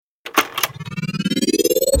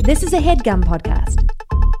This is a HeadGum podcast.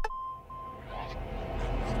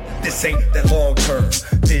 This ain't that long-term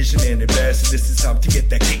vision and investing. This is time to get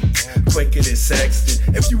that cake quicker than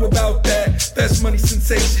Sexton. If you about that, that's money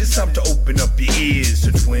sensation. It's time to open up your ears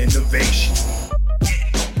to Twinnovation.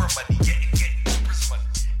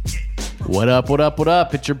 What up, what up, what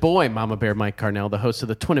up? It's your boy, Mama Bear Mike Carnell, the host of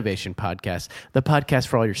the Twinnovation podcast, the podcast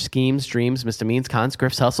for all your schemes, dreams, misdemeans, cons,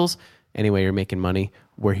 grifts, hustles. Anyway, you're making money,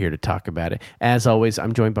 we're here to talk about it. As always,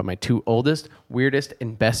 I'm joined by my two oldest, weirdest,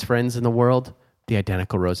 and best friends in the world, the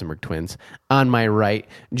identical Rosenberg twins. On my right,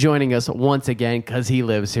 joining us once again, because he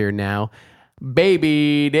lives here now,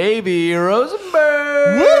 Baby Davey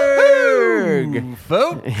Rosenberg. Woohoo!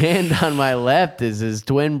 Folks. And on my left is his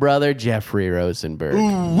twin brother, Jeffrey Rosenberg.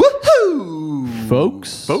 Woohoo!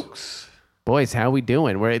 Folks. Boys, how we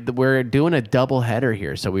doing? We're doing a double header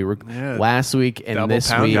here. So we were last week and Double this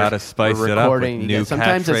pound. week. Gotta spice we're it up with recording. new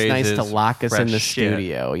Sometimes it's nice to catchphrases, lock us in the fresh shit.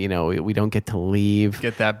 studio. You know, we don't get to leave.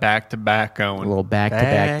 Get that back-to-back going. A little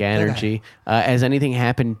back-to-back energy. Has anything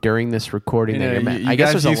happened during this recording? You that know, you're you I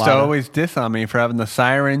guess guys there's a used lot to of, always diss on me for having the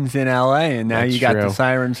sirens in LA, and now That's you got true. the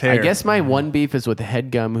sirens here. I guess my one beef is with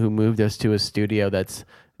HeadGum, who moved us to a studio that's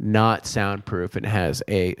not soundproof and has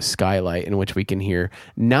a skylight in which we can hear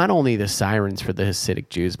not only the sirens for the Hasidic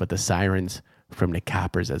Jews, but the sirens from the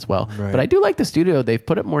Coppers as well. Right. But I do like the studio. They've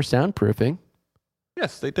put up more soundproofing.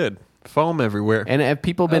 Yes, they did. Foam everywhere. And have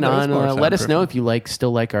people been there is on? more Let us know soundproofing. if you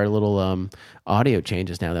still like our little audio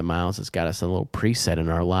changes now that Miles has got us a little preset in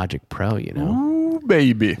our Logic Pro, you know. Ooh,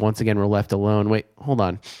 baby. Once again, we're left alone. Wait, hold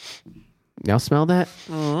on. Y'all smell that?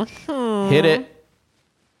 Hit it.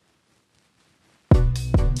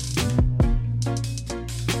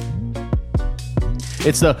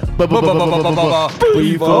 It's the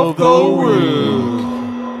beef of the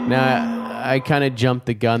week. Now, I kind of jumped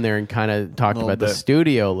the gun there and kind of talked about the bit.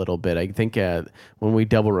 studio a little bit. I think when we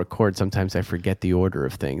double record, sometimes I forget the order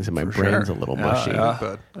of things and my brain's a little mushy.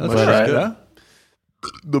 But But,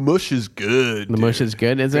 the mush is good. The mush is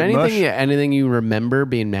good. Is there Good mush. anything you remember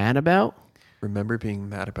being mad about Remember being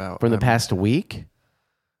mad about from the past week?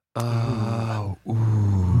 Ooh,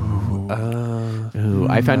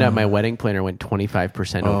 I found out my wedding planner went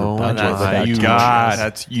 25% over budget. that's without huge. charges. God,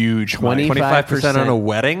 that's huge. 25% on a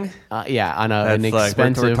wedding? Yeah, on an That's like,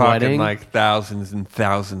 expensive we're talking wedding. like thousands and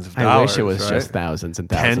thousands of I dollars. wish it was right? just thousands and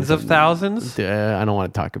thousands. Tens of thousands? I don't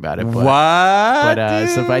want to talk about it. But, What? But dude?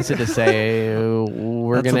 suffice it to say,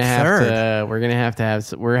 we're That's gonna absurd.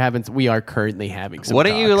 we are currently having some.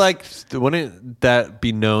 Wouldn't you talks. wouldn't that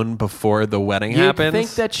be known before the wedding You'd happens? think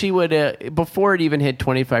that she would, before it even hit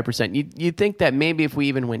 25%, you'd think that maybe if we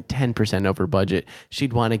even went 10% over budget,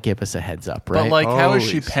 she'd want to give us a heads up, right? But like, how is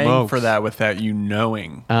she Holy paying smokes. for that without you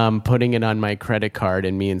knowing? Putting it on my credit card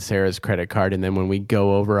and me and Sarah's credit card. And then when we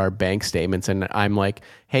go over our bank statements and I'm like,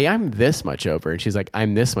 hey, I'm this much over. And she's like,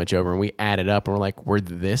 I'm this much over. And we add it up and we're like, we're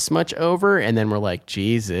this much over. And then we're like,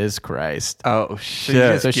 Jesus Christ. Oh you shit!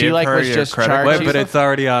 just So she give like her was your just credit charged. Wait, she's but like, it's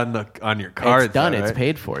already on your card. it's done. though, It's right?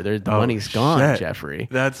 paid for. The Oh, money's gone, shit. Jeffrey.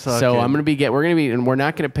 That's so fucking- I'm and we're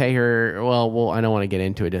not gonna pay her. Well, I don't want to get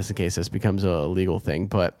into it just in case this becomes a legal thing,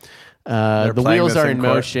 but. The playing wheels this are in in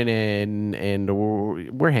court. motion and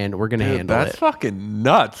we're gonna Dude, handle that's it. fucking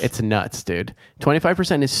nuts. It's nuts, dude.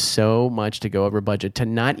 25% is so much to go over budget to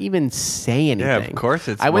not even say anything. Yeah, of course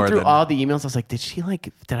it's I went more through than- all the emails. I was like,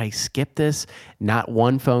 did I skip this? Not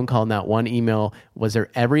one phone call, not one email. Was there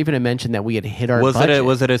ever even a mention that we had hit our budget?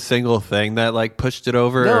 Was it a single thing that like pushed it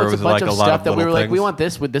over, No, or it's was a it like bunch a of lot stuff of that we little were like, we things? want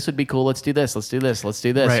this. This would be cool. Let's do this. Let's do this. Let's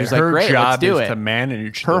do this. Right. She was like, Her great, let's job do is it. to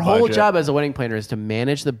manage Her the whole budget. job as a wedding planner is to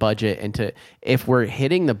manage the budget and to, if we're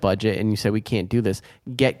hitting the budget and you say we can't do this,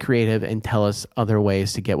 get creative and tell us other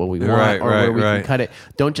ways to get what we want Right, or where we can right. cut it.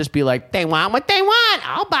 Don't just be like, they want what they want.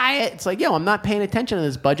 I'll buy it. It's like, yo, I'm not paying attention to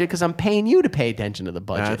this budget because I'm paying you to pay attention to the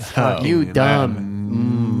budget. That's fucking- You dumb.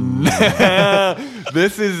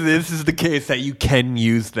 This is the case that you can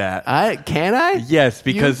use that. Can I? Yes,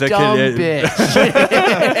 because you that dumb can- bitch.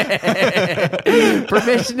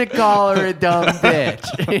 Permission to call her a dumb bitch.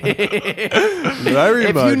 Very If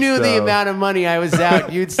you much knew the so. amount of money I was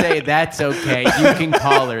out, you'd say that's okay. You can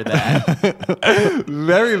call her that.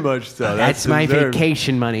 Very much so. That's my deserved.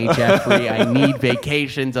 vacation money, Jeffrey. I need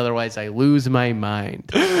vacations, otherwise I lose my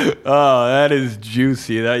mind. Oh, that is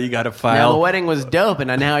juicy. That you got to Now file. the wedding was dope, and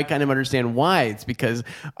now I kind of understand why. It's because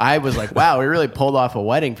I was like, wow, we really pulled off a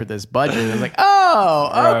wedding for this budget. And I was like,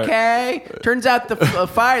 oh, okay. Turns out the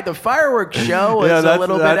fireworks show was a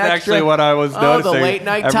little bit extra. That's actually what I was noticing. Oh, the late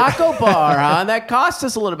night taco bar, huh? That cost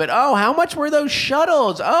us a little bit. Oh, how much were those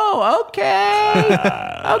shuttles? Oh, okay.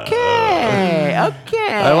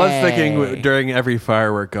 Okay. I was thinking during every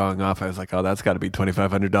firework going off, I was like, oh, that's got to be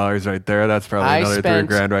 $2,500 right there. That's probably another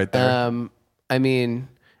 $3,000 right there. I mean,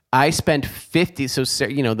 I spent 50. So,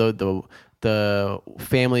 the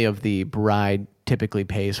family of the bride typically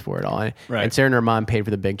pays for it all. Right. And Sarah and her mom paid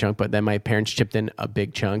for the big chunk, but then my parents chipped in a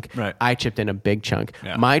big chunk. Right. I chipped in a big chunk.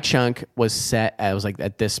 Yeah. My chunk was set, I was like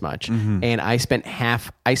at this much. And I spent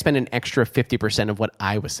an extra 50% of what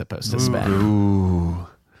I was supposed to spend. Ooh.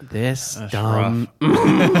 This dumb.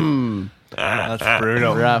 That's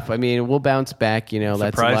brutal. Rough. I mean, we'll bounce back. That's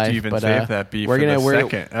Surprised life. you even but, saved that beef we're for gonna, the we're,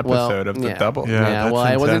 second episode of the double. Yeah. that's Well,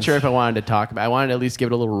 I wasn't intense. sure if I wanted to talk about. I wanted to at least give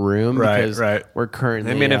it a little room because we're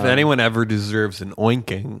currently. I mean, if anyone ever deserves an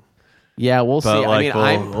oinking, yeah, we'll see. But, I mean,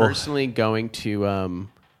 like, I'm personally going to.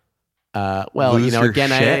 Lose your again,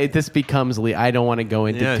 shit? this becomes. I don't want to go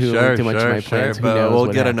into too much of my plans. Who but knows we'll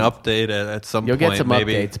what get an happens. update at some You'll point. get some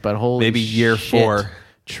maybe, updates, but holy maybe year shit. 4.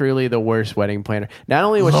 Truly the worst wedding planner. Not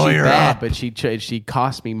only was Lawyer she bad, up. but she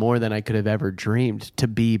cost me more than I could have ever dreamed to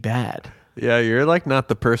be bad. Yeah, you're like not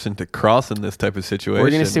the person to cross in this type of situation.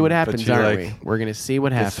 We're gonna see what but happens, you're aren't like, we? We're gonna see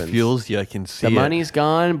what This happens. fuels you. I can see The it. money's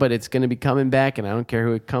gone, but it's gonna be coming back, and I don't care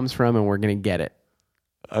who it comes from, and we're gonna get it.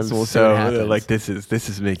 I'm So we'll see what happens. like this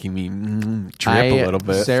is making me drip a little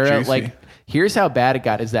bit. Sarah, Juicy. like, here's how bad it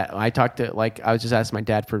got. Is that I talked to I was just asking my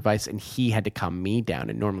dad for advice, and he had to calm me down.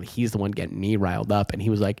 And normally he's the one getting me riled up, and he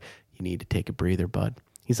was like, "You need to take a breather, bud."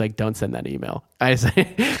 He's like, "Don't send that email."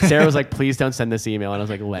 Sarah was like, "Please don't send this email," and I was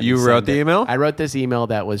like, "Let me You send wrote the it." email? I wrote this email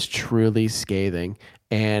that was truly scathing,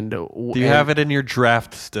 and Do you have it in your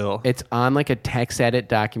draft still? It's on like a text edit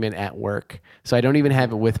document at work, so I don't even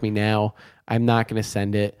have it with me now. I'm not going to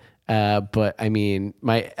send it. But I mean,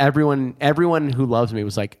 everyone who loves me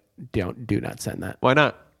was like, do not send that. Why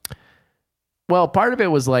not? Well, part of it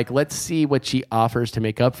was like, let's see what she offers to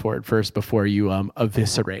make up for it first before you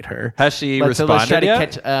eviscerate her. Has she Let's responded try to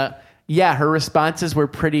yet? catch. Yeah, her responses were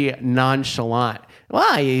pretty nonchalant.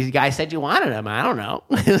 Well, you guys said you wanted him. I don't know.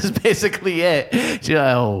 It was basically it. She's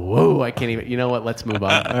like, oh, whoa, I can't even. You know what? Let's move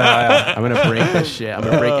on. I'm going to break this shit. I'm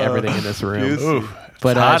going to break everything in this room. Oof.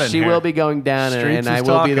 But hot in she here. will be going down, Streets and I is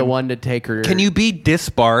will be the talking. one to take her. Can you be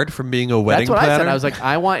disbarred from being a wedding That's what planner? I said. I was like,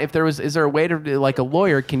 I want. If there was, is there a way to like a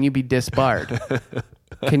lawyer? Can you be disbarred?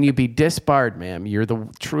 Can you be disbarred, ma'am? You're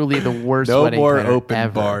truly the worst. no wedding more planner open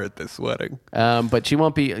ever. bar at this wedding. But she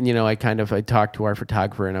won't be. I talked to our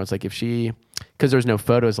photographer, and I was like, because there's no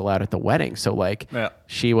photos allowed at the wedding, so like, Yeah.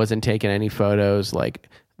 she wasn't taking any photos. Like,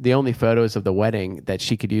 the only photos of the wedding that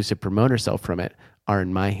she could use to promote herself from it are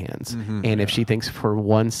in my hands. And if she thinks for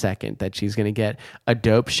 1 second that she's going to get a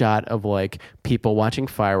dope shot of like people watching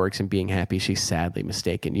fireworks and being happy, she's sadly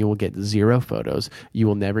mistaken. You will get 0 photos. You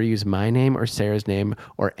will never use my name or Sarah's name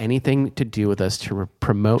or anything to do with us to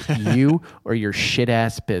promote you or your shit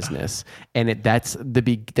ass business. And that's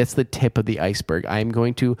the tip of the iceberg. I'm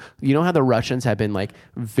going to, how the Russians have been like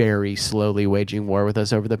very slowly waging war with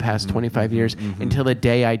us over the past 25 years. Until the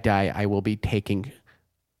day I die, I will be taking.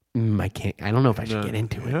 I can't. I don't know if I should get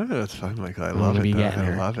into it. Yeah, that's fine, Michael. I gonna love it. be though. getting I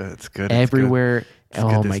her. love it. It's good. Everywhere. It's good.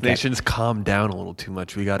 Oh This my god. nation's calmed down a little too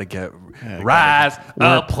much. We got to get rise We're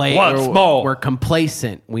up once more. We're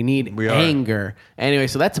complacent. We need We are. anger. Anyway,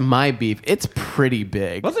 so that's my beef. It's pretty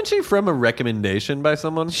big. Wasn't she from a recommendation by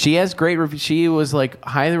someone? She has great review. She was like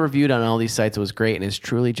highly reviewed on all these sites. It was great, and is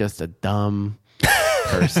truly just a dumb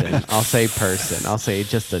person. I'll say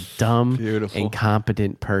just a dumb, Beautiful.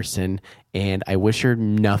 incompetent person. And I wish her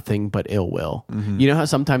nothing but ill will. Mm-hmm. You know how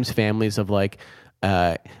sometimes families of like,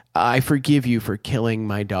 I forgive you for killing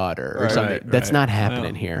my daughter or something. That's not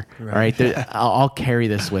happening here. All right. I'll carry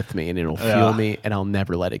this with me and it'll fuel me and I'll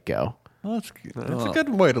never let it go. Well, that's good. That's a good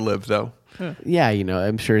way to live, though. Yeah.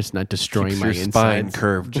 I'm sure it's not destroying Keeps my your spine insides.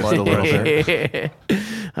 curved just a little bit.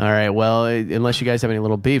 All right. Well, unless you guys have any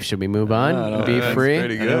little beef, should we move on? Beef free?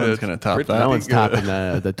 Pretty No good. one's gonna top Pretty that. No one's good. topping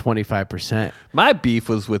the 25%. My beef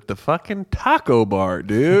was with the fucking taco bar,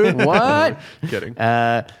 dude. What? Kidding.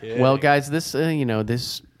 Well, guys, this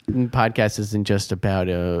this podcast isn't just about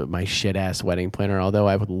my shit ass wedding planner. Although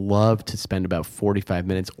I would love to spend about 45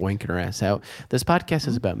 minutes oinking her ass out. This podcast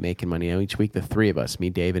is about making money. Each week, the three of us, me,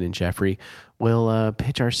 David, and Jeffrey, will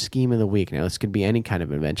pitch our scheme of the week. Now, this could be any kind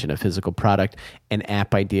of invention, a physical product, an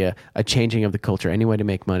app idea, a changing of the culture, any way to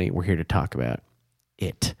make money. We're here to talk about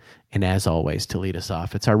it. And as always, to lead us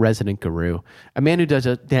off, it's our resident guru, a man who does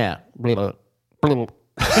a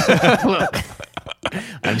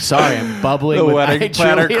I'm sorry, I'm bubbling. The with wedding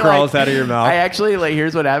planner crawls out of your mouth. I actually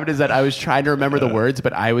here's what happened is that I was trying to remember the words,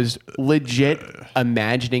 but I was legit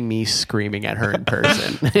imagining me screaming at her in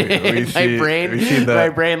person. My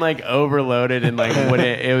brain like overloaded and like when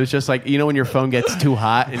it was just like, when your phone gets too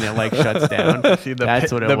hot and it like shuts down.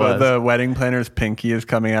 That's what it was. The wedding planner's pinky is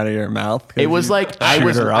coming out of your mouth. It was like I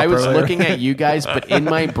was looking at you guys, but in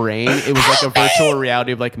my brain it was like a virtual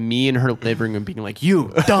reality of like me in her living room being like, "You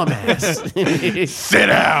dumbass, sit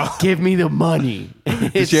down, give me the money."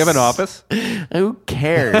 Does she have an office? Who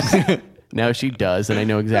cares? No, she does, and I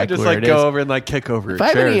know exactly just where like it go is. over and like kick over. If I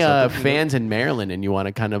have any fans in Maryland and you want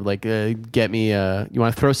to kind of like get me, you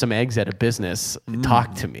want to throw some eggs at a business,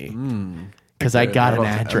 talk to me. Because I got an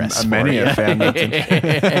address. Many a fan.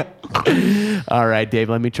 All right, Dave.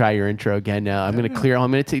 Let me try your intro again. Now I'm going to clear.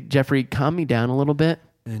 I'm going to take Jeffrey. Calm me down a little bit.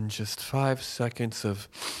 In just 5 seconds of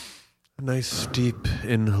a nice deep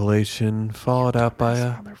inhalation, followed out by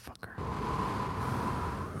a.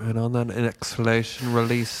 And on that exhalation,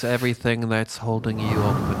 release everything that's holding you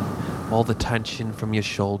open. All the tension from your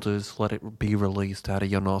shoulders, let it be released out of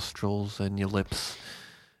your nostrils and your lips.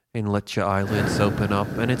 And let your eyelids open up.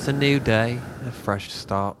 And it's a new day, a fresh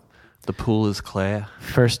start. The pool is clear.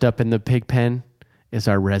 First up in the pig pen is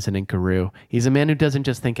our resident guru. He's a man who doesn't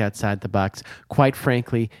just think outside the box. Quite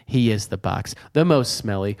frankly, he is the box. The most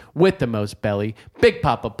smelly, with the most belly. Big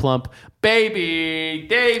Papa Plump, Baby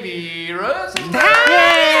Davey Rosenthal.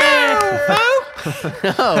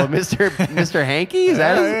 Oh, Mr. Hanky? Is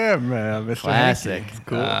that his? Man, Mr. Classic. Hanky.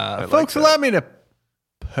 Cool. Folks, allow me to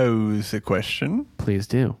pose a question. Please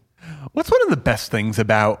do. What's one of the best things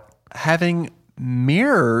about having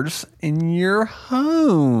mirrors in your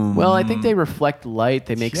home? Well, I think they reflect light.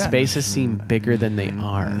 They make spaces seem bigger than they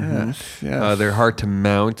are. Yes. They're hard to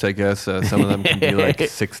mount, I guess. Some of them can be like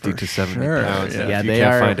 60 to 70 pounds. Yeah. Yeah, You they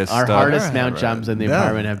can't are. find a Our stud. hardest mount jobs in the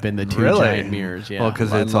apartment have been the two giant mirrors. Yeah. Well,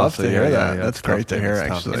 because I'd it's love also to hear that. yeah, That's it's great tough, to hear, it's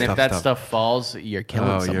tough, actually. and it's if tough that stuff. stuff falls, you're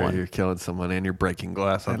killing someone. You're killing someone and you're breaking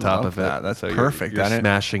glass on I top love of it. that. That's So perfect. You're That is-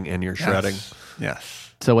 smashing and you're shredding. Yes.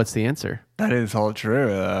 So what's the answer? That is all true.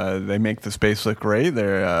 They make the space look great.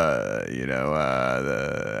 They're, and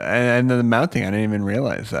the mounting. I didn't even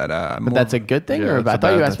realize that. But that's a good thing, or I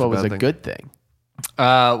thought you asked what was a good thing.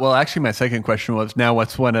 Well, actually, my second question was now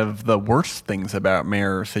what's one of the worst things about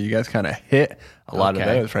mirrors? So you guys kind of hit a lot of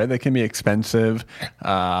those, right? They can be expensive,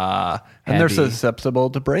 and they're Heavy.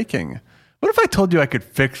 susceptible to breaking. What if I told you I could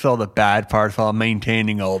fix all the bad parts while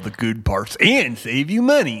maintaining all the good parts and save you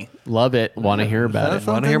money? Love it. Want to hear about That's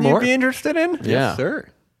it? Want to hear something more? You'd be interested in? Yeah. Yes, sir.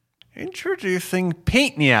 Introducing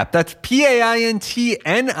PaintNiap. That's PaintNiap,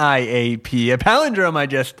 a palindrome I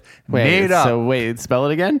just made up. So wait, spell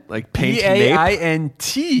it again. Like paint nape. PaintNiap,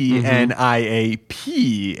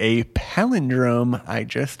 a palindrome I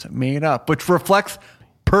just made up, which reflects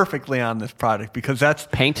perfectly on this product because that's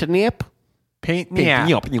Paint nip.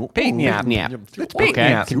 PaintNiap. PaintNiap. It's Okay,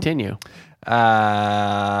 PaintNiap. continue.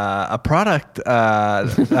 A product.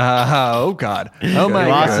 Oh God! Oh my He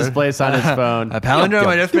lost God! his place on his phone. A palindrome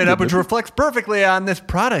I just made up, which reflects perfectly on this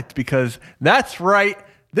product because that's right.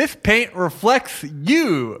 This paint reflects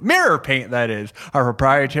you. Mirror paint, that is. Our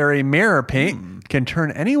proprietary mirror paint can turn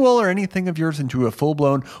any wall or anything of yours into a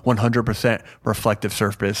full-blown 100% reflective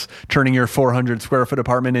surface, turning your 400-square-foot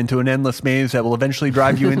apartment into an endless maze that will eventually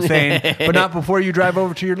drive you insane, but not before you drive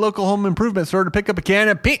over to your local home improvement store to pick up a can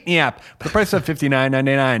of PaintNiap for the price of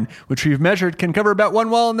 $59.99, which we've measured can cover about one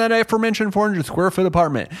wall in that aforementioned 400-square-foot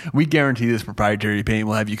apartment. We guarantee this proprietary paint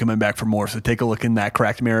will have you coming back for more, so take a look in that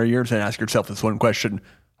cracked mirror of yours and ask yourself this one question.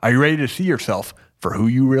 Are you ready to see yourself for who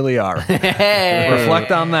you really are? Reflect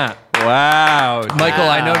on that. Wow. Michael,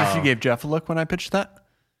 I noticed you gave Jeff a look when I pitched that.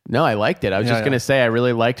 No, I liked it. I was just going to say I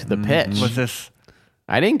really liked the pitch. Was this...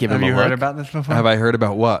 I didn't give Have him a you look. heard about this before? Have I heard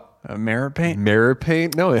about what? Mirror paint? Mirror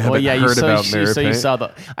paint? No, I haven't Well, yeah, heard about mirror so paint. you saw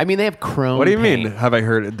the. I mean, they have chrome. What do you paint. mean? Have I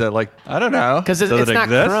heard that? Like, I don't know. Because it's Does it not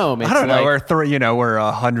exist? chrome. It's I don't know. like, We're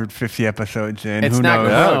 150 episodes in. It's Who not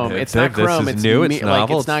knows? chrome. Okay, It's not this chrome. is It's new, it's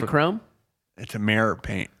novel, It's not it's- chrome. It's a mirror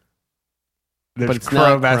paint. There's But it's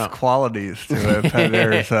not chrome-esque chrome. qualities to it.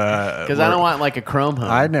 There's Because I don't want like a chrome home.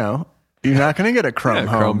 I know. You're not going to get a chrome Yeah,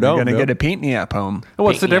 home. chrome You're dome, going to no. get a PaintNiap home.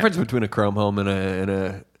 what's the Paintniap. difference between a chrome home and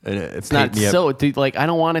a it's not so. Like I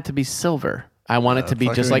don't want it to be silver. I want it to be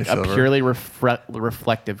fuck just it, like a silver. purely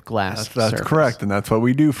reflective glass. That's surface. correct, and that's what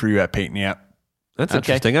we do for you at PaintNiap. That's Okay.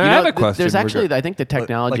 interesting. You I know, have a question. There's actually, I think the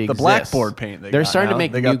technology like the exists. blackboard paint they They're got starting now. to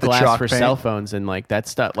make They got new the glass chalk for paint. cell phones and like that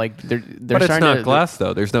stuff. Like they're but it's starting not to, glass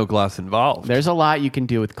though. There's no glass involved. There's a lot you can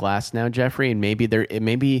do with glass now, Jeffrey, and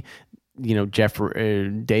maybe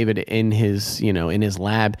David in his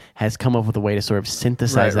lab has come up with a way to sort of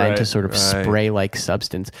synthesize that into sort of spray-like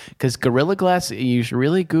substance. Because Gorilla Glass, you should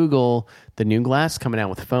really Google the new glass coming out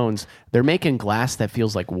with phones. They're making glass that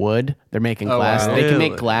feels like wood. They're making glass. wow. They can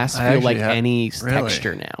make Really? glass I feel like actually any really?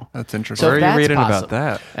 texture now. That's interesting. Where are if you that's reading possible-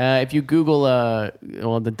 about that? If you Google,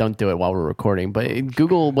 don't do it while we're recording, but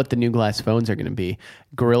Google what the new glass phones are going to be.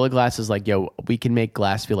 Gorilla Glass is like, we can make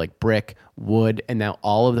glass feel like brick, wood, and now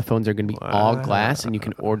all of the phones are going to be all glass, and you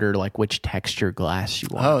can order like which texture glass you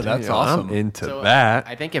want. Oh, that's awesome. I'm into So, that.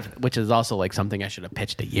 I think which is also like something I should have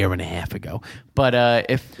pitched a year and a half ago. But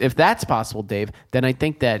if that's possible, Dave, then I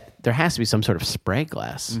think that there has to be some sort of spray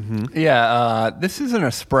glass. Yeah, this isn't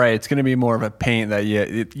a spray. It's going to be more of a paint that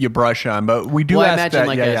you brush on. But we do Well, I ask imagine that,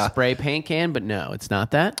 like yeah. a spray paint can, but no, it's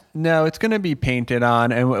not that. No, it's going to be painted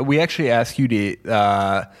on, and we actually ask you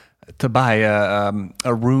to buy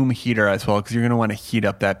a room heater as well, because you're going to want to heat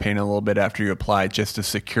up that paint a little bit after you apply it, just to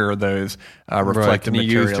secure those reflective Can you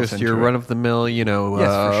materials. use just into your it. run-of-the-mill, Yes,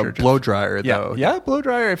 for sure. blow dryer, though? Yeah, blow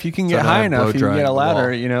dryer. If you can get So high not enough, blow you can drying get a the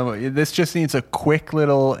ladder. wall. This just needs a quick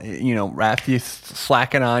little, after you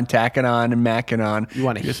slack it on, tack it on, and mack it on. You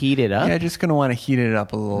want to heat it up? Yeah, just going to want to heat it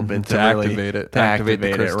up a little bit To really activate it. To activate the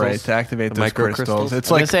it, crystals. right? To activate The those microcrystals. crystals.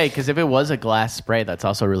 It's I was like gonna say, because if it was a glass spray, that's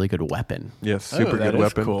also a really good weapon. Yes, super that good is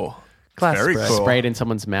weapon. Cool. Glass Very spray. cool. Sprayed in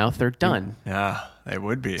someone's mouth, they're done. Yeah, they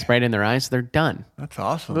would be. Sprayed in their eyes, they're done. That's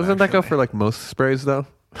awesome. Doesn't that go actually. for like most sprays, though?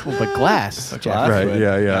 Well, but glass, Jeff, glass. Right, would.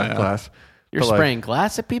 yeah, glass. you're But, like, spraying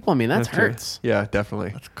glass at people. I mean, that that's true. hurts. Yeah, definitely.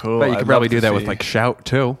 That's cool. But you I'd could probably love to do that with see- like Shout,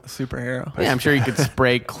 too. superhero? Yeah, I'm sure you could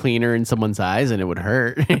spray cleaner in someone's eyes and it would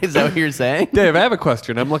hurt. Is that what you're saying? Dave, I have a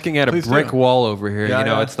question. I'm looking at a Please brick do. wall over here. Yeah,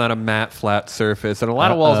 yeah. It's not a matte, flat surface, and a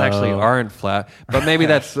lot of walls actually aren't flat. But maybe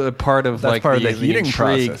that's part of That's like part of the heating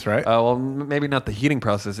intrigue. process, right? Well, maybe not the heating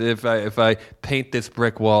process. If I paint this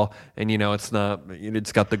brick wall and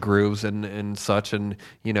it's got the grooves and such, and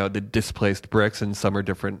the displaced bricks, and some are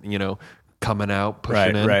different, coming out, pushing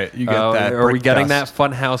Right, in. right. You get that Are we brick getting dust.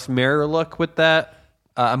 that funhouse mirror look with that?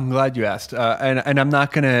 I'm glad you asked, and I'm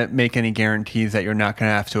not going to make any guarantees that you're not going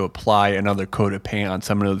to have to apply another coat of paint on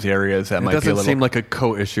some of those areas that It might be a doesn't little. seem like a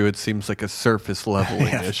coat issue. It seems like a surface leveling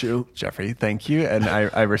issue. Jeffrey, thank you, and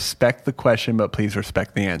I respect the question, but please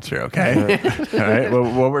respect the answer, okay? All right. Well,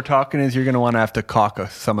 what we're talking is you're going to want to have to caulk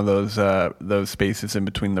some of those spaces in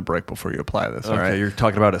between the brick before you apply this. All Okay, right. you're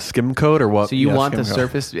talking about a skim coat or what? So you Yes, want the skim coat.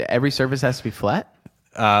 surface? Every surface has to be flat.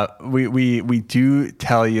 We do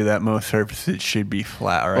tell you that most surfaces should be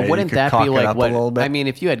flat. All right. But wouldn't You could that caulk be it like up what? a little bit. I mean,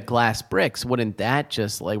 if you had glass bricks, wouldn't that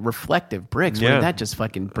just like reflective bricks? Yeah. Wouldn't that just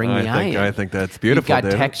fucking bring the eye in? I think that's beautiful. You've got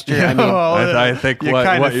David. texture. I mean, I think You what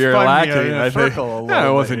kinda you're spun me lacking. in a I think. circle a little Yeah, I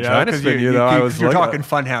bit, wasn't you trying to 'cause spin you though. I was you're looking-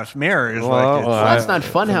 talking funhouse mirrors. Well, like well, that's not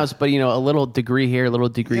funhouse, but a little degree here, a little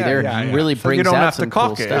degree there really So brings you don't out have some to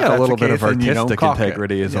caulk cool it. stuff. If Yeah, a that's little the bit of case, then you don't artistic caulk it.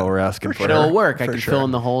 integrity is all we're asking for. But it'll work. I For can sure. fill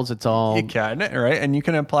in the holes. It's all. You can, right? And you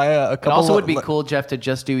can apply a It couple. also would be of- cool, Jeff, to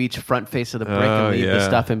just do each front face of the brick Oh, and leave the yeah.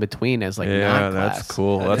 stuff in between as like Yeah, not glass. that's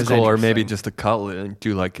cool. That's Because cool. then- Or maybe just a cut and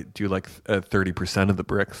do like 30% of the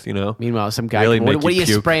bricks. Meanwhile, some guy, Really what make are you you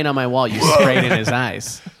puke. spraying on my wall? You sprayed in his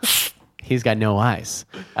eyes. He's got no eyes.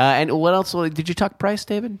 And what else? Did you talk price,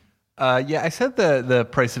 David? Yeah, I said the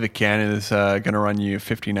price of a can is going to run you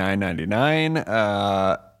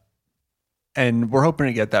 $59.99. And we're hoping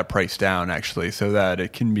to get that price down actually, so that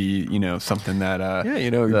it can be something that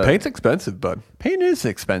the paint's expensive, bud. paint is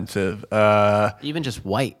expensive. Even just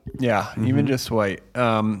white. Yeah, even just white.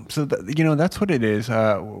 So that's what it is.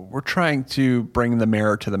 We're trying to bring the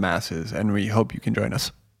mirror to the masses, and we hope you can join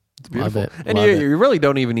us. Love it. And Love it. you really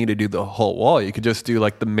don't even need to do the whole wall. You could just do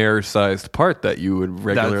like the mirror-sized part that you would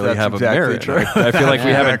regularly that's have exactly a mirror. in. true. I feel like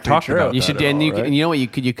we Yeah. haven't Exactly talked true. about You that should, at and all, you, right? and you know what? You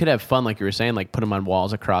could have fun, like you were saying, like put them on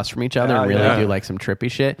walls across from each other and really yeah. do like some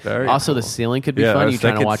trippy shit. Very Also, the cool. ceiling could be Yeah, I fun. was You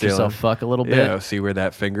trying to thinking watch yourself ceiling. fuck a little bit. Yeah, see where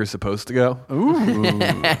that finger's supposed to go.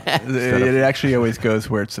 It actually always goes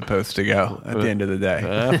where it's supposed to go at the end of the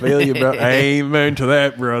day. I feel you, bro. Amen to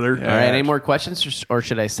that, brother. All right. Any more questions, or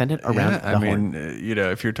should I send it around the I horn? mean,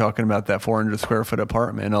 if you're talking about that 400 square foot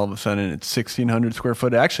apartment, all of a sudden it's 1,600 square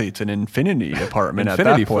foot. Actually, it's an infinity apartment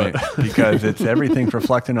Infinity at that point because it's everything's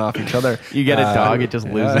reflecting off each other. You get a dog, it just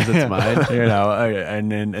loses its mind.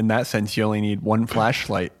 And in that sense, you only need one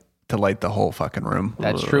flashlight to light the whole fucking room.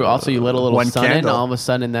 That's true. Also, you let a little One sun in, candle. all of a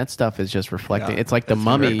sudden that stuff is just reflecting. Yeah. It's like the It's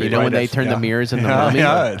Mummy. very You know when they brightest, turn the yeah. mirrors in the Yeah, Mummy?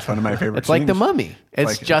 Yeah, it's one of my favorite It's like the scenes. Mummy.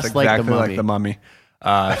 It's just like the exactly Mummy. like the Mummy.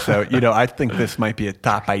 So I think this might be a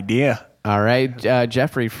top idea. All right,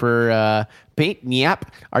 Jeffrey, for Pete,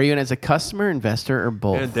 yep. Are you in as a customer, investor, or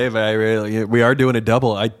both? Yeah, Dave, we are doing a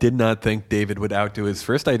double. I did not think David would outdo his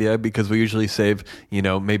first idea because we usually save,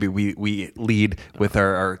 maybe we lead with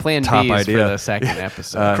our Plan top B is idea. for the second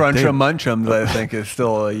episode. Crunchum Munchums, I think, is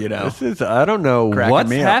still, I don't know cracking what's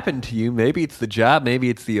me up. happened to you. Maybe it's the job. Maybe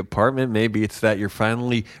it's the apartment. Maybe it's that you're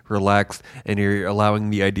finally relaxed and you're allowing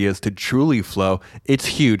the ideas to truly flow. It's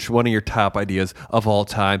huge. One of your top ideas of all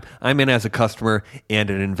time. I'm in as a customer and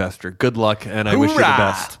an investor. Good luck, and I wish you the Hoorah!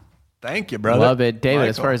 best. Thank you, brother. Love it. David,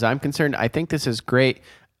 as Michael. far as I'm concerned, I think this is great.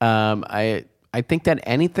 I think that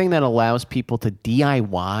anything that allows people to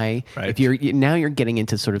DIY, Right. if now you're getting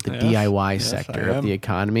into sort of the DIY sector I of am. the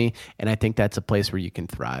economy, and I think that's a place where you can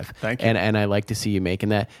thrive. Thank you. And I like to see you making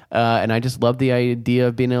that. And I just love the idea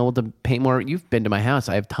of being able to paint more. You've been to my house.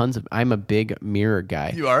 I have I'm a big mirror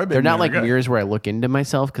guy. You are a big They're not mirror like guy. mirrors where I look into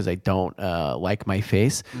myself because I don't like my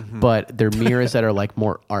face, but they're mirrors that are like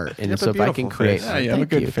more art. And have so a if I can beautiful create, face. Yeah, you have a thank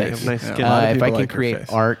good you, thank face. you. Nice Yeah, skin. a lot of If I people can like your create face.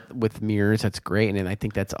 art with mirrors, that's great. And I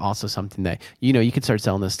think that's also something that, you can start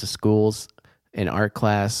selling this to schools in art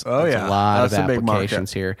class. Oh, There's yeah. a lot That's of a big market.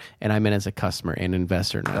 applications here. And I'm in as a customer and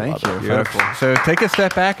investor. And I Thank love you. it. folks. So take a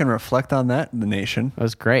step back and reflect on that, the nation. That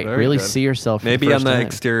was great. Very really good. see yourself. for Maybe the on first the time.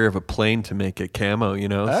 exterior of a plane to make it camo,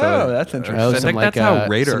 Oh, that's interesting. Oh, I some think like that's how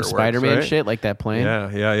radar some works, Spider-Man right? shit like that plane.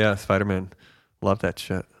 Yeah. Spider-Man. Love that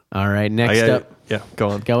shit. All right, next up. Yeah, go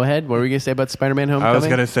on. Go ahead. What were we going to say about Spider-Man Homecoming? I was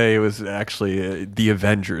going to say it was actually the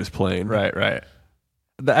Avengers plane. Right.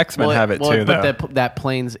 The X-Men have it too, though. But that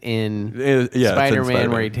plane's in Yeah, it's in Spider-Man where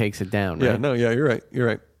Spider-Man. he takes it down, right? Yeah, no, yeah, you're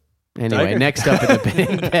right. Anyway, next up in the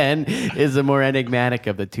pin pen is the more enigmatic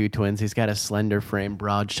of the two twins. He's got a slender frame,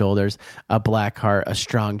 broad shoulders, a black heart, a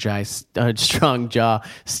strong jaw,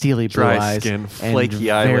 steely blue Dry eyes, skin, and flaky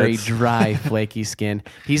very eyelids. dry, flaky skin.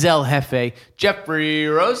 He's El Jefe, Jeffrey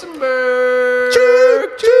Rosenberg.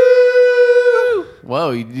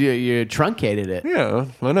 Whoa, you truncated it. Yeah,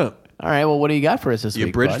 why not? All right, well, what do you got for us this The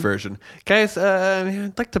week, abridged bud? version. Guys,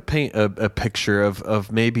 I'd like to paint a picture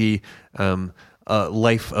of maybe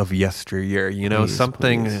life of yesteryear, Please,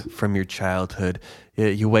 something please. from your childhood.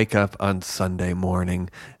 You wake up on Sunday morning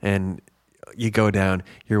and you go down,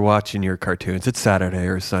 you're watching your cartoons. It's Saturday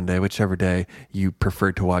or Sunday, whichever day you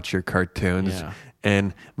prefer to watch your cartoons. Yeah.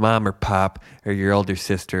 And mom or pop or your older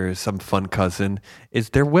sister or some fun cousin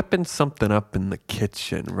they're whipping something up in the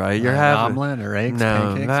kitchen, right? You're having omelet or eggs, no,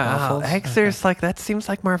 pancakes, no, waffles? eggs. There's that seems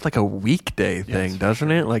like more of like a weekday thing,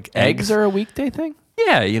 doesn't it? Like Eggs are a weekday thing?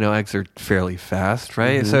 yeah, eggs are fairly fast,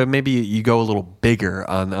 right? So maybe you go a little bigger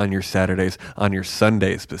on your Saturdays, on your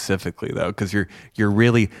Sundays specifically, though, because you're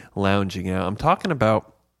really lounging out. I'm talking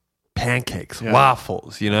about pancakes,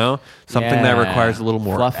 waffles, something that Yeah. requires a little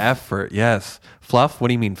more Fluff. effort. Yes, fluff. What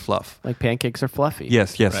do you mean fluff? Like pancakes are fluffy.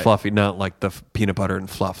 Yes, fluffy, not like the peanut butter and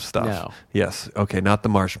fluff stuff. No. Yes, okay, not the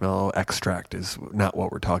marshmallow extract is not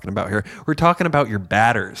what we're talking about here. We're talking about your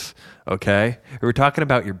batters, okay? We're talking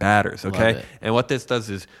about your batters, okay? it. And what this does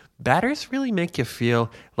is batters really make you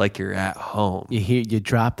feel like you're at home. You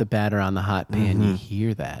drop the batter on the hot pan, you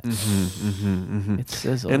hear that. It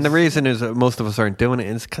sizzles. And the reason is that most of us aren't doing it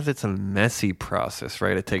is because it's a messy process,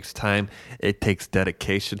 right? It takes time. It takes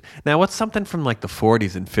dedication. Now, what's something from like the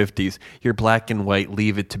 40s and 50s? Your black and white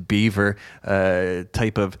Leave It to Beaver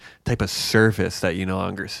type of service that you no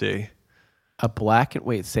longer see. A black and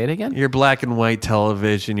wait, say it again. Your black and white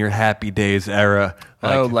television, your Happy Days era.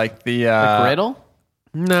 like the Griddle.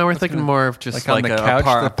 No, we're thinking more of just like on like the a couch,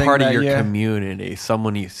 part, the a thing part of that your you- community,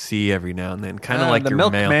 someone you see every now and then, kind of like the your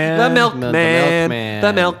milkman. The The milkman. milkman.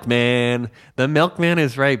 The milkman. The milkman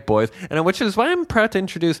is right, boys. And which is why I'm proud to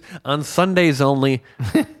introduce on Sundays only.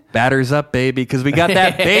 Batters up, baby, because we got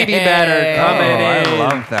that baby batter coming I in.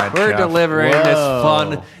 love that, We're Jeff. delivering this Whoa.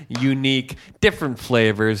 fun, unique, different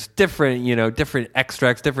flavors, different, different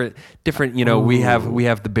extracts, different. We have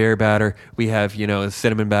the bear batter, we have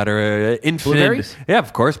cinnamon batter, infinite. Blueberries? Yeah,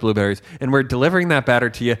 of course, blueberries, and we're delivering that batter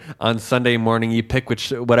to you on Sunday morning. You pick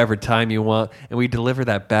whatever time you want, and we deliver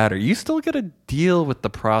that batter. You still got to deal with the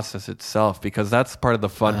process itself because that's part of the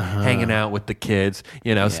fun. Hanging out with the kids,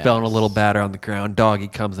 spilling a little batter on the ground. Doggy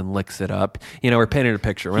comes and licks it up. We're painting a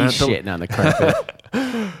picture. We're He's not shitting on the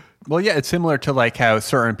carpet. Well, yeah, it's similar to like how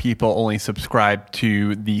certain people only subscribe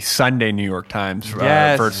to the Sunday New York Times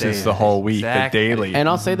Yes, versus the whole week, exactly. the daily. And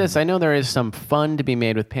I'll say this: I know there is some fun to be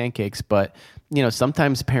made with pancakes, but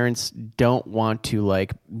sometimes parents don't want to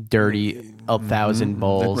like dirty 1,000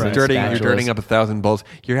 bowls. You're and dirtying spatulas. up 1,000 bowls.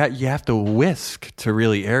 You have to whisk to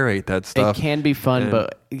really aerate that It stuff. can be fun,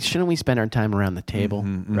 but shouldn't we spend our time around the table,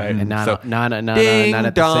 Right. And not So, not at Ding the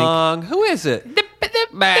sink? dong. Who is it?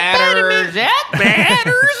 Batter's up.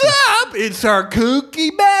 Batter's up. It's our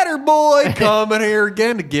kooky batter boy coming here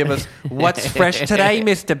again to give us what's fresh today,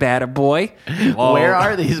 Mr. Batter Boy. Where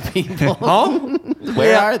are these people?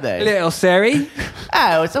 Where are they? Little Sari.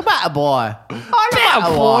 Oh, it's a batter boy.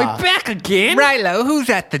 Batter boy back again. Rilo, who's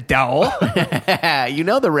at the door? You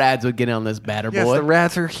know the Rads would get on this batter Yes, boy. the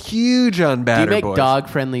rats are huge on Do batter you make boys.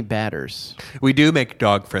 dog-friendly batters? We do make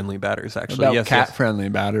dog-friendly batters, actually. About Yes, cat-friendly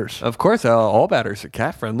batters. Of course, all batters are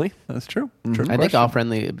cat-friendly. That's true. I think all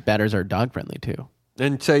friendly batters are dog-friendly too.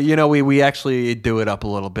 And so, you know, we actually do it up a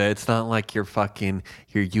little bit. It's not like you're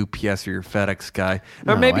your UPS or your FedEx guy.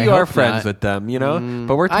 Or No, maybe I you are hope friends not. with them, you know?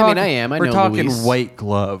 But we're I talking, mean, I am. I we're know talking Luis. white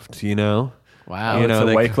gloved, you know? Wow. You It's know, a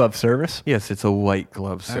they white c- glove service. Yes, it's a white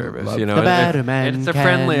glove service, love you know? The and Batterman it's a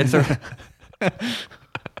friendly, can. it's a...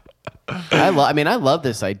 I love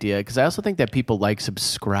this idea because I also think that people like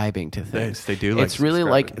subscribing to things. Yes, they do like It's really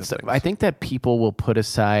subscribing like to things. I think that people will put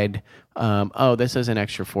aside, this is an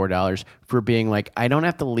extra $4 for being like, I don't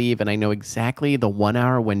have to leave, and I know exactly the 1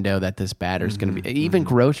 hour window that this batter is going to be. Even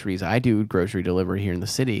groceries, I do grocery delivery here in the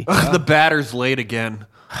city. The batter's late again.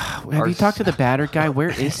 Have you talked to the batter guy? Where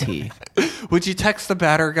is he? Would you text the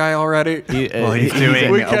batter guy already? he's doing-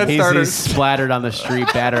 We can't start he's it. splattered on the street,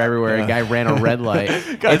 batter everywhere. A guy ran a red light.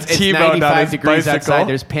 It's T-boned on 95 his degrees bicycle. outside.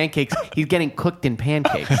 There's pancakes. He's getting cooked in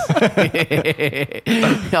pancakes.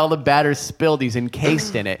 All the batter's spilled. He's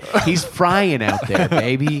encased in it. He's frying out there,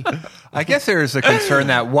 baby. I guess there's a concern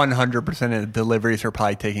that 100% of deliveries are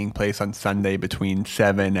probably taking place on Sunday between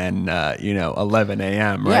 7 and 11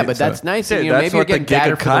 a.m. Right? Yeah, but So- that's nice. Yeah, And, you know, that's maybe you're what the getting gig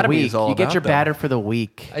batter for the economy week. is all You get about, your though. batter for the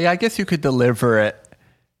week. Yeah, I guess you could deliver it.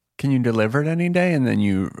 Can you deliver it any day and then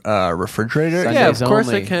you refrigerate it? Sunday. Yeah, of Sundays course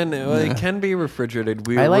only. it can. Well, it can be refrigerated.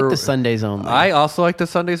 I like the Sundays only. I also like the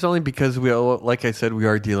Sundays only because like I said, we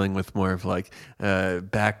are dealing with more of like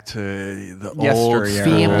back to the old Yesteryear.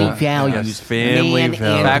 Family Yeah. values. Yes, family Man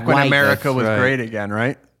values. and Back when white. America That's was right. great again,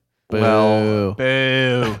 right? Boo.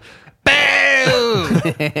 Boo.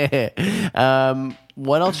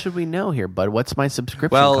 What else should we know here, bud? What's my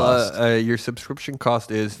subscription Well, cost? your subscription cost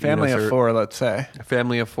is Family of 4, let's say.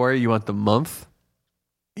 Family of 4. You want the month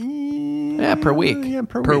Yeah, per week. Yeah,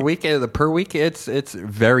 per week? Per week, it's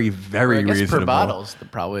very very I guess reasonable. per bottles,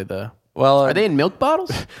 probably the. Well, Are they in milk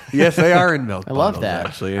bottles? yes, they are in milk. I love bottles, that.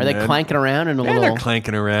 Actually, Are they clanking around in a Yeah, little? they're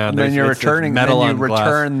clanking around. And then There's- you're it's returning. metal Then you on glass.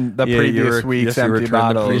 return the Yeah, previous week's you empty return the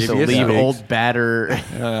bottles. So previous leave week's. old batter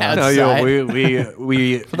No, outside. yeah, we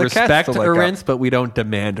the cats respect to a lick up. rinse, but we don't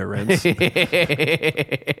demand a rinse.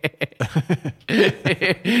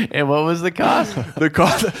 And what was the cost? the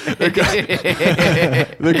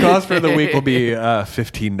cost for the week will be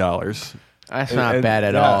 $15. That's not And- bad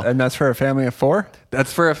at yeah, all. And that's for a family of 4?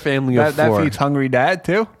 That's for a family That, of that 4. feeds hungry dad,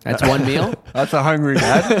 too? That's one meal. That's a hungry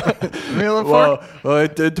dad meal of 4? Well,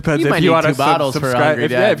 it depends You might if you need want to 2 bottles for a subscribe. Hungry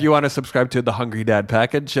If, Dad. if you want to subscribe to the Hungry Dad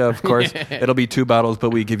package, of course, it'll be 2 bottles, but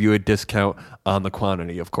we give you a discount on the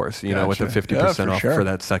quantity, of course. You know, with a Gotcha. 50% Yeah, for off sure. for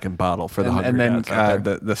that second bottle for the And, Hungry and then Dads out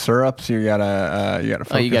there. the syrups, you gotta focus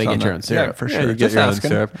Oh, you gotta on get your that. own syrup. Yeah, for Yeah, sure. you get Just your own asking.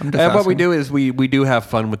 syrup. I'm just And what we asking. do is we do have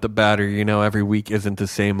fun with the batter. You know, every week isn't the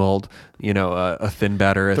same old. You know, a thin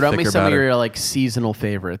batter, a Throw thicker me some batter. of your like seasonal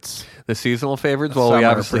favorites. The seasonal favorites. Well, we Summer,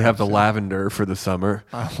 obviously have the perhaps, yeah. lavender for the summer.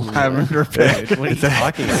 Lavender page. What are you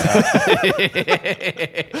talking about?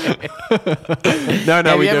 No,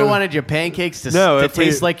 Have we you ever do. wanted your pancakes to if we-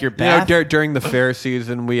 taste like your you bath? know, during the fair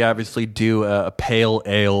season, we obviously do a pale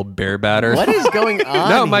ale bear batter. What is going on?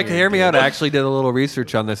 No, Mike, here, hear me dude? out. I actually did a little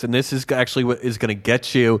research on this, and this is actually what is going to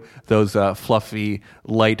get you those fluffy,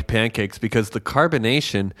 light pancakes because the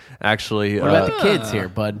carbonation actually. What about the kids here,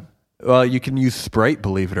 bud? Well, you can use Sprite,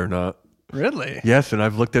 believe it or not. Really? Yes, and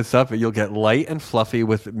I've looked this up. You'll get light and fluffy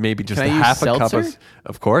with maybe just Can I a use half a cup seltzer?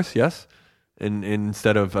 of course, yes. And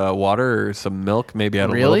instead of water or some milk, maybe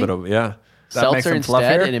add Really? a little bit of That makes Seltzer them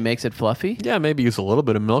instead, fluffier? and it makes it fluffy. Yeah, maybe use a little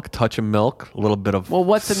bit of milk, touch of milk, a little bit of. Well,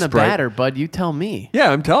 what's in the Sprite. batter, bud? You tell me.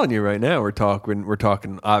 Yeah, I'm telling you right now. We're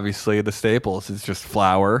talking. Obviously, the staples. It's just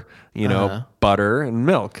flour, butter, and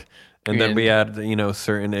milk, and then And- we add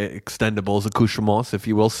certain extendables, accoutrements, if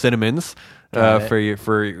you will, cinnamons Got it.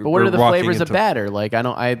 for. But what are the walking flavors of into- batter? Like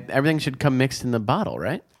everything should come mixed in the bottle,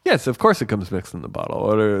 right? Yes, of course it comes mixed in the bottle.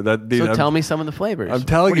 What are, that, So I'm- tell me some of the flavors. I'm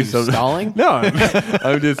telling What you are something. Stalling? No,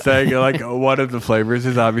 I'm just saying like one of the flavors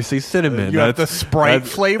is obviously cinnamon. You have the That's- Sprite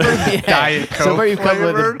that's- flavored, Diet Coke So far you've come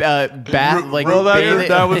with flavored. bath like Well,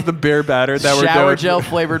 that was the beer batter that we're shower doing. gel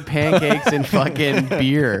flavored pancakes and fucking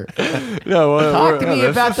beer. No, Talk to me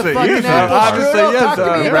about the fucking apple obviously, strudel. yes, Talk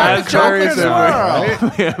to me about the chocolate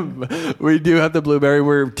raspberries swirl. and we do have the blueberry.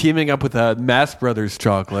 We're teaming up with Mass Brothers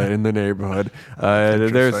chocolate in the neighborhood.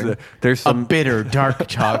 There's A some bitter dark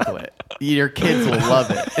chocolate. Your kids will love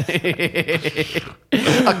it.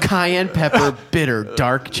 A cayenne pepper bitter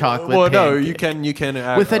dark chocolate. Well, no, pancake you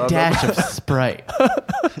can with a dash of Sprite.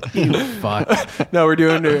 You fuck. No, we're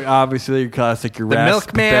doing obviously your classic, your The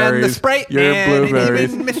milkman, raspberries, the Sprite your man,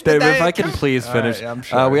 blueberries. even Mr. Dave, if Diet I can Coke. please All right, finish. yeah, I'm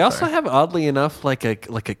sure, we also sorry. have, oddly enough, like a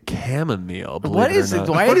chamomile. believe What it or is it? not.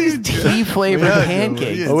 Why are these tea flavored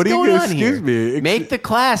pancakes? yeah. What's What do you going on excuse here? me? Make the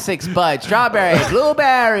classics, bud. Strawberry,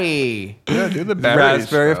 blueberry. Yeah, do the berries,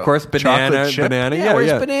 Raspberry, of bro. course, banana, Chocolate chip. banana. Yeah, Yeah, where's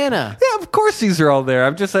yeah. banana? Yeah, of course these are all there.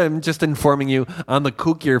 I'm just informing you on the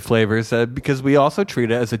kookier flavors because we also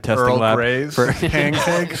treat it as a testing Earl lab Grey's for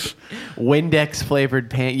pancakes. Windex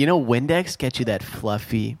flavored You know, Windex gets you that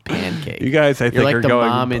fluffy pancake. You guys, I You're think, like are the going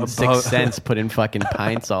mom in above- Sixth Sense putting fucking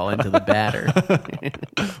pine Sol into the batter.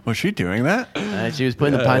 Was she doing that? She was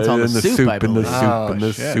putting the pine Sol in the soup, I in the believe. soup, Oh, in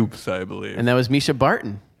the shit. soups, I believe. And that was Misha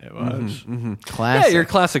Barton. It was. yeah, Classic. your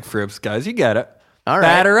classic fribs, guys. You get it. All right.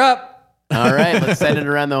 Batter up. All right, let's send it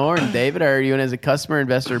around the horn. David, are you in as a customer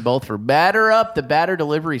investor both for Batter Up, the batter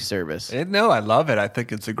delivery service? No, I love it. I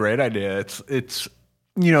think it's a great idea. It's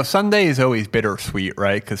Sunday is always bittersweet,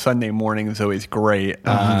 right? Because Sunday morning is always great.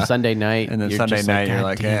 Sunday night. And then you're Sunday just night, you're "God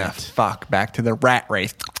like, damn yeah, it." fuck, back to the rat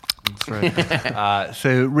race. That's right.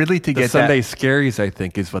 So really to The get Sunday scaries, I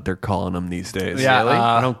think, is what they're calling them these days. Yeah, Really?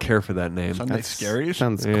 I don't care for that name. Sunday scaries.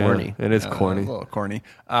 Sounds Yeah, corny. It is A corny. little corny.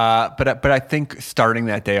 But I think starting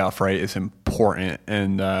that day off right is important.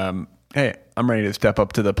 And hey, I'm ready to step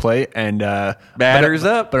up to the plate and Batters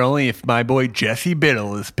up. But only if my boy Jesse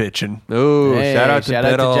Biddle is pitching. Oh, Hey, shout out to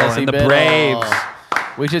Biddle Jesse and the Biddle. Braves.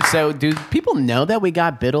 We should say, do people know that we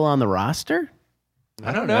got Biddle on the roster?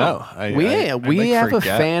 I don't know. We I have a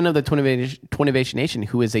forget. fan of the Twinnovation Nation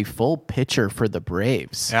who is a full pitcher for the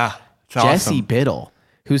Braves. Yeah, it's Jesse awesome. Biddle,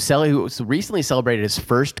 who recently celebrated his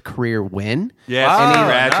first career win. Yes, Oh,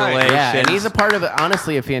 congratulations. Yeah, and he's a part of,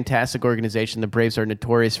 honestly, a fantastic organization. The Braves are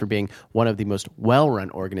notorious for being one of the most well-run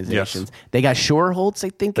organizations. They got Shoreholtz, I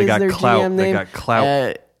think, They is got their clout. GM They name. got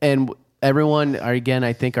clout. And everyone,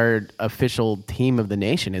 I think our official team of the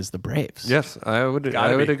nation is the Braves. Yes, I would be.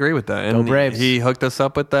 agree with that. And Braves. he hooked us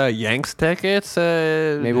up with the Yanks tickets.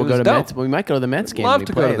 Maybe we'll go to Mets. We might go to the Mets game. Love when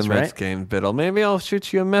to he go to plays, the Mets right? game, Biddle. Maybe I'll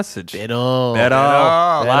shoot you a message. Biddle. Biddle.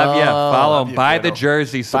 Love ya. Follow Love him. you, Buy the Biddle.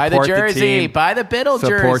 jersey. Buy Support the jersey. team. Buy the Biddle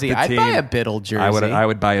Support jersey. the I'd team. buy a Biddle jersey. I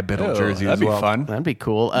would buy a Biddle Oh, jersey that'd as be well. fun. That'd be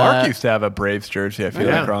cool. Mark used to have a Braves jersey. I feel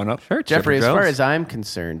like growing up. Sure, Jeffrey, as Chipper far Jones. as I'm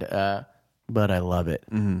concerned, but I love it.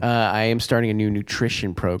 I am starting a new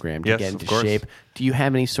nutrition program to Yes, get of into course. shape. Do you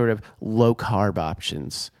have any sort of low carb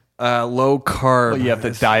options? Low carb. Well, you have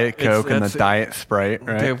the Diet Coke and the It's- Diet Sprite,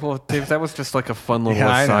 right? Dave, that was just like a fun little Yeah,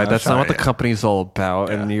 I know, aside. That's not what the sorry. company's all about,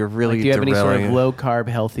 and you're really Do you have any sort of derailing it. low carb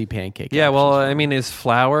healthy pancake? Yeah, well, options? I mean, is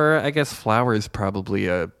flour? I guess flour is probably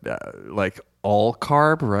a like all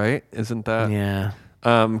carb, right? Isn't that? yeah.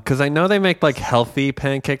 Because I know they make like healthy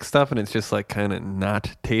pancake stuff, and it's just like kind of not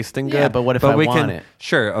tasting good. Yeah, but what if I we want can, it?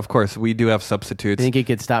 Sure, of course, we do have substitutes. Think you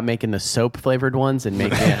could stop making the soap flavored ones and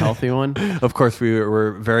make me a healthy one? Of course,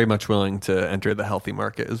 we're very much willing to enter the healthy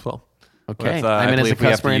market as well. Okay. With, I'm I in as a believe we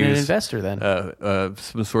have customer to and an use, investor then.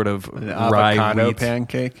 Some sort of An rye avocado wheat.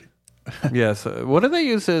 pancake. Yes. What do they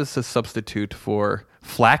use as a substitute for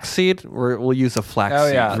flaxseed? We'll use a flaxseed Oh,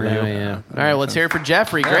 yeah. for Oh, you. yeah. All right, let's hear it for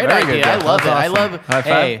Jeffrey. Great very idea. good, I Jeff. love it. That's I awesome. love High five.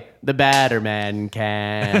 Hey, the Batterman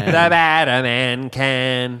can. The Batterman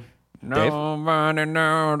can. Nobody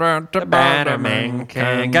know that The Batterman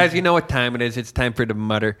can. Guys, you know what time it is. It's time for the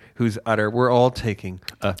mutter who's utter. We're all taking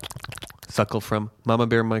a suckle from Mama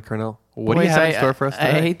Bear Mike Cornell. What do you Boys, have in store for us I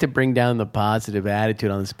today? hate to bring down the positive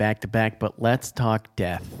attitude on this back to back, but let's talk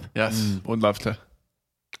death. Yes, would love to.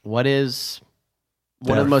 What is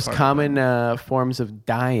one of Death, the most heart common forms of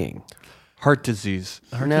dying? Heart disease.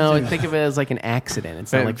 No, I think of it as like an accident.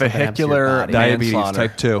 It's not like something happens to your Vehicular body. Diabetes manslaughter.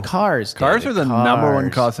 type 2. Cars. Cars David, are the number one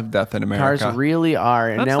cars. cause of death in America. Cars really are.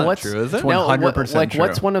 And That's now not what's true, is it? now, 100% like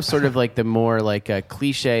what's true. one of sort of like the more like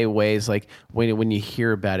cliche ways, like when you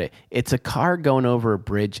hear about it, it's a car going over a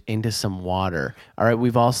bridge into some water. All right,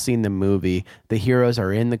 we've all seen the movie. The heroes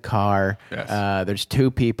are in the car. Yes. There's two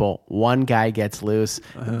people. One guy gets loose.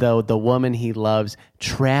 Though the woman he loves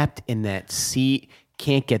trapped in that seat.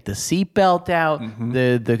 Can't get the seatbelt out.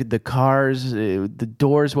 The cars, the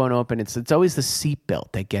doors won't open. It's always the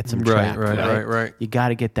seatbelt that gets them trapped. Right. You got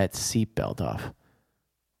to get that seatbelt off.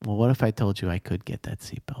 Well, what if I told you I could get that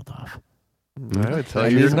seatbelt off? I would tell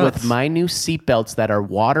And you you're these nuts. with my new seatbelts that are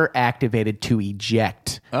water activated to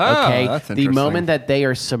eject. Oh, okay, that's the interesting. moment that they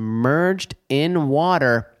are submerged in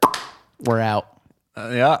water, we're out.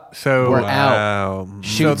 Yeah. So We're Wow. So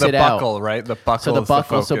shoots the it out. buckle, right? The buckle. So the is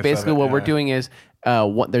buckle. So focus basically, of it, what we're yeah. doing is,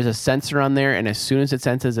 there's a sensor on there, and as soon as it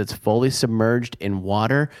senses it's fully submerged in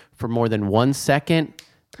water for more than 1 second,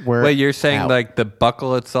 we're Wait, you're saying out. like the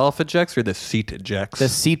buckle itself ejects or the seat ejects? the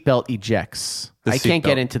seatbelt ejects. The I can't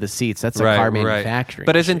get seatbelt. into the seats. That's a car manufacturing.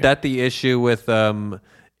 But isn't issue. that the issue with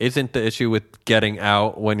isn't the issue with getting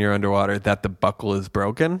out when you're underwater that the buckle is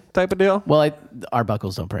broken type of deal? Well, our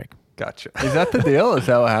buckles don't break. Gotcha. Is that the deal? Is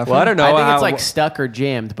that what happened? Well, I don't know. I think how- it's like stuck or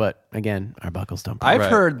jammed, but again, our buckles don't break. I've Right.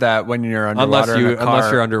 heard that when you're underwater, in a car,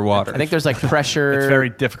 unless you're underwater. I think there's like pressure. it's very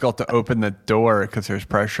difficult to open the door because there's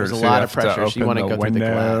pressure. There's a so lot you of have to pressure. So you open want to go through the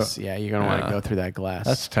window. glass. Yeah, you're going to want to go through that glass.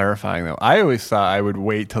 That's terrifying, though. I always thought I would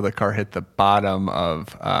wait till the car hit the bottom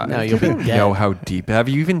of. No, you'll be you dead. know how deep. Have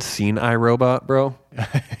you even seen iRobot, bro?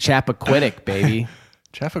 Chappaquiddick, baby.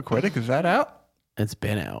 Chappaquiddick, is that out? It's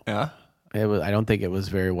been out. Yeah. It was. I don't think it was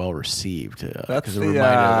very well received That's because it the,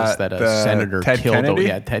 reminded us that a the senator Ted killed.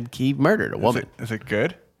 Kennedy? He murdered a woman. Is it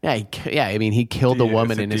good? Yeah. I mean, he killed a Is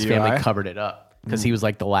woman, it and his DUI? family covered it up because he was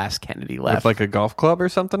like the last Kennedy With left. like a golf club or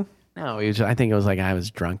something? No, he was. I think it was like I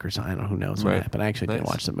was drunk or something. I don't know. Who knows what Right. happened? I actually didn't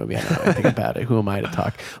Nice. watch the movie. I don't know anything about it. Who am I to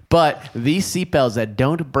talk? But these seatbelts that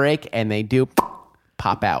don't break and they do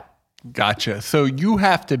pop out. Gotcha. So you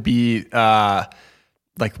have to be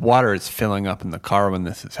like water is filling up in the car when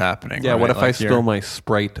this is happening. Yeah, right? what if I Like spill my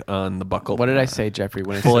Sprite on the buckle? What did I say, Jeffrey?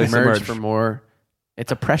 When it's Fully submerged submerged. for more,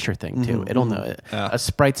 it's a pressure thing too. It'll know it. Yeah. A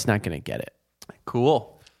Sprite's not going to get it.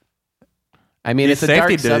 Cool. I mean, These it's a dark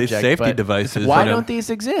safety subject. safety but devices, Why you know. don't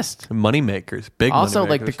these exist? Money makers, big Also,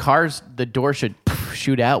 money like the makers. cars, the door should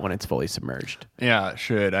shoot out when it's fully submerged. Yeah, it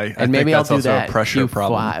should. I And think maybe I'll that's do also that. a pressure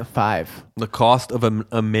Q5. problem. The cost of an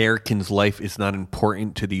American's life is not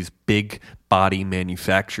important to these big body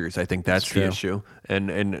manufacturers. I think that's the true. issue. And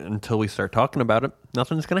until we start talking about it,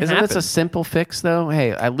 nothing's going to Isn't happen. this a simple fix, though?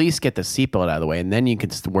 Hey, at least get the seatbelt out of the way, and then you can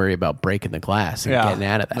worry about breaking the glass and getting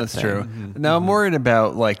out of that. That's thing. true. Now I'm worried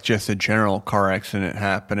about like just a general car accident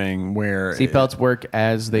happening where Seatbelts work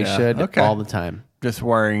as they Yeah, should okay. all the time. just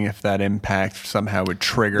worrying if that impact somehow would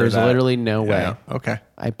trigger. There's that. literally no way. Yeah, okay.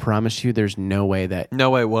 I promise you, there's no way that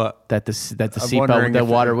No way, what? the I'm seatbelt, wondering the if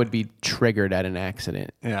water it- would be triggered at an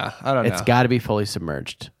accident. Yeah, I don't know. It's got to be fully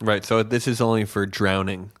submerged. Right, so this is only for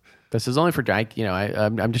drowning. This is only for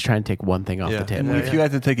I'm just trying to take one thing off Yeah. the table. If you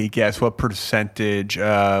had to take a guess, what percentage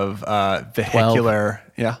of vehicular?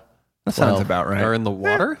 Yeah, that sounds 12. about right. Are in the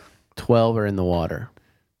water? 12 are in the water,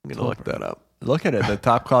 I'm going to look that up. Look at it, the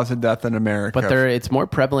top cause of death in America. but it's more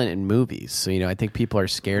prevalent in movies. So I think people are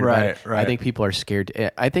scared about it. Right. I think people are scared.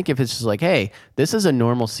 I think if it's just like, hey, this is a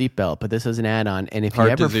normal seatbelt, but this is an add-on, and if Heart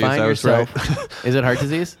you ever disease, find I was yourself, is it heart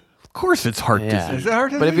disease? Of course it's heart Yeah. disease. Is it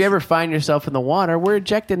heart But if disease? you ever find yourself in the water, we're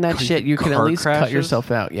ejecting that shit. You can at car least cut crashes?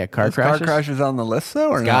 yourself out. Yeah, car Is car crashes. crashes on the list though,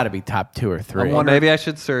 or It's not? got to be top 2 or 3. I wonder- Maybe I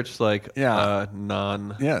should search like Yeah.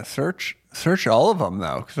 non. Yeah, search all of them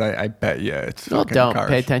though, because I bet you it's. Well, fucking don't cars.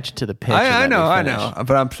 pay attention to the pitch. I and then know, we I finish. know,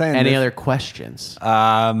 but I'm saying Any this- other questions?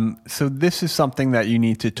 So this is something that you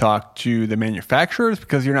need to talk to the manufacturers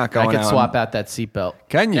because you're not I going could out. swap out that seatbelt.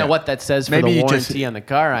 Can you? Yeah, what that says for Maybe the you just- warranty on the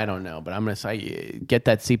car, I don't know. But I'm gonna say, get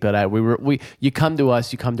that seatbelt out. You come to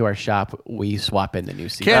us, you come to our shop, we swap in the new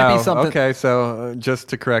seatbelt. Can't be something- Okay, so just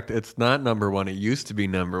to correct, it's not number one. It used to be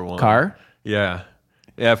number one. Car? Yeah,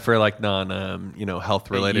 yeah, for like non, health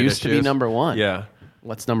related. It used to be number 1. Yeah,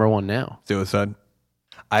 What's number 1 now? suicide.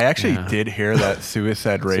 I actually did hear that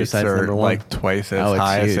suicide rates Suicide's are number 1. like twice as Oh, it's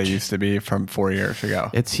high as they huge. used to be from 4 years ago.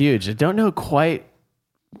 It's huge. I don't know quite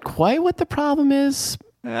what the problem is.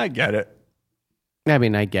 I get it. I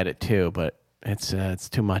mean, I get it too, but it's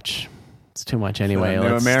too much. It's too much anyway. New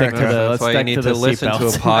Let's America. stick to the. That's Let's why you stick need to to the listen to a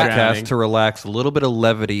seatbelts. podcast Drowning. to relax. A little bit of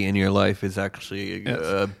levity in your life is actually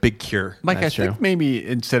a big cure. Mike, That's I think true. maybe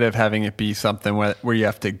instead of having it be something where you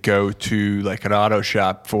have to go to like an auto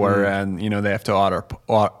shop for and they have to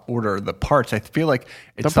order the parts, I feel like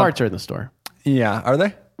it's The parts are in the store. Yeah, are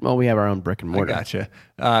they? Well, we have our own brick and I mortar. gotcha.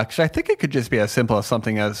 Because I think it could just be as simple as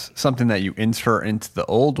something that you insert into the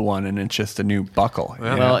old one, and it's just a new buckle.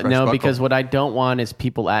 Well, fresh no, buckle. because what I don't want is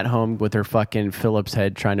people at home with their fucking Phillips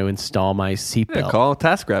head trying to install my seatbelt. Yeah, call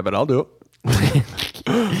TaskRabbit. I'll do it.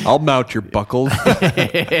 I'll mount your buckles.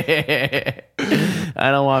 I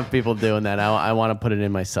don't want people doing that. I want to put it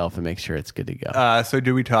in myself and make sure it's good to go. So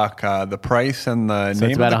do we talk the price and the So name?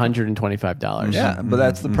 it's about of the- $125. Yeah, but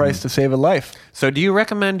that's the price to save a life. So, do you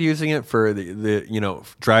recommend using it for the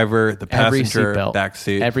driver, the Every passenger, seatbelt. back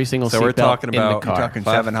seat? Every single So we're seatbelt talking in the about car. You're talking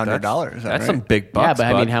five- $700. That's right? some big bucks. Yeah, but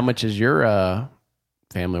I mean, bud. how much is your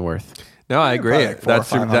family worth? No, I agree. probably like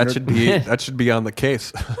 $400 or That should be on the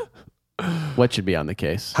case. What should be on the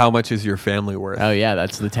case? How much is your family worth? Oh yeah,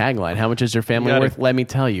 that's the tagline. How much is your family Got it. worth? Let me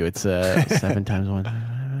tell you, it's 7 times 1.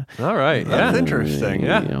 All right. That's Yeah. interesting.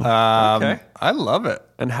 Yeah. Okay. I love it.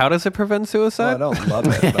 And how does it prevent Well, suicide? I don't love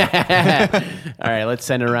it. but- All right, let's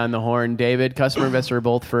send it around the horn. David, customer investor, or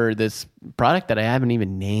both for this product that I haven't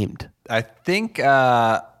even named. I think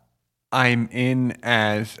I'm in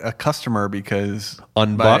as a customer because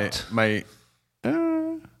Unbucked? my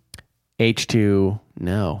H2,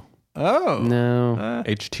 no. No.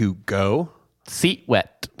 H2Go. Seat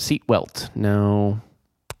welt, no.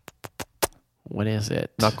 What is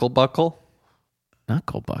it? Knuckle buckle.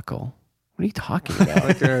 Knuckle buckle. What are you talking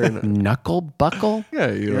about? Knuckle buckle?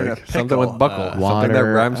 Yeah, You're like in a something pickle. with buckle. Something Water. that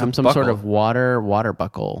rhymes I'm with some buckle. sort of water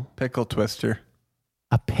buckle. pickle twister.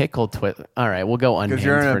 A pickle twist. All right, we'll go unnamed Because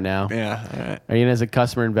you're in for now. Yeah. All right. Are you in as a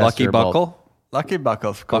customer investor? Lucky or both? buckle. Lucky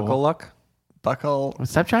buckles. Cool. Buckle luck. Buckle.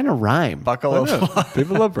 Stop trying to rhyme. Buckle.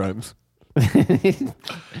 People love rhymes.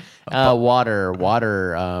 Water,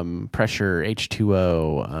 pressure,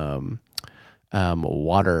 H2O,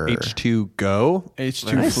 water. H2Go.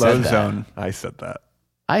 H2 I flow said that. zone. I said that.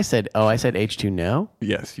 I said H2 no,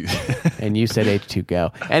 Yes, you. and you said H2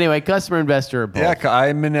 go. Anyway, customer investor or both. Yeah,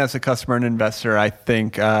 I'm in as a customer and investor. I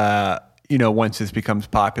think once this becomes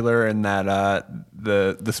popular in that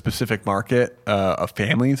the specific market of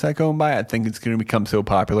families that go and buy, I think it's going to become so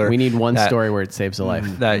popular. We need one that- story where it saves a life.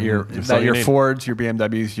 that your That's all you need. Fords, your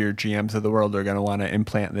BMWs, your GMs of the world are going to want to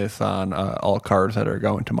implant this on all cars that are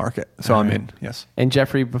going to market. So I'm in. Yes. And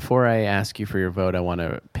Jeffrey, before I ask you for your vote, I want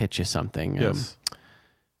to pitch you something. Yes.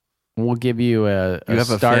 We'll give you a You have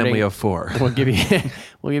starting, a family of 4. We'll give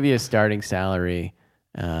you a starting salary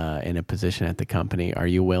in a position at the company. Are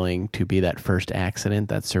you willing to be that first accident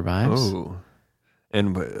that survives? Oh.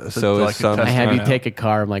 And so like is a some. test I have run you out. take a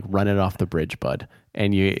car and like run it off the bridge, bud.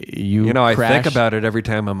 And you I crash, think about it every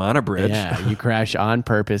time I'm on a bridge. Yeah, you crash on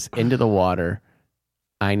purpose into the water.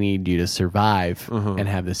 I need you to survive and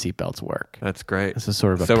have the seatbelts work. That's great. This is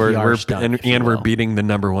sort of a so PR stunt, if you and we're will. beating the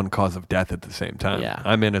number one cause of death at the same time. Yeah.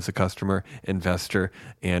 I'm in as a customer, investor,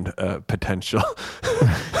 and potential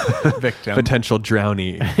Victim. potential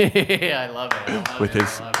drownee Yeah, I love it. with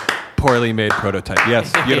his poorly made prototype.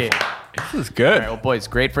 Yes, beautiful. This is good. All right, well, boys,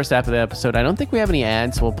 great first half of the episode. I don't think we have any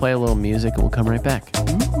ads, so we'll play a little music and we'll come right back.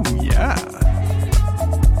 Yeah.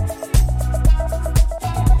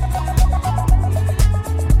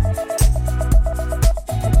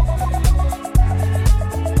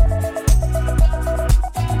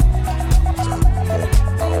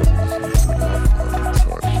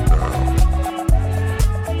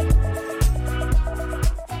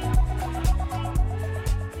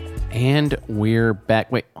 And we're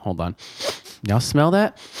back. Wait, hold on. Y'all smell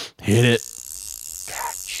that? Hit it.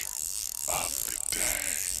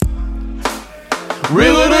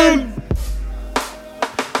 Reel it in.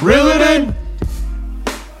 Reel it in.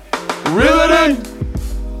 Reel it in.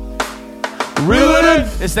 Reel it in.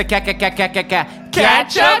 It's the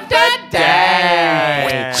catch up the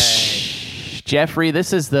day. Jeffrey,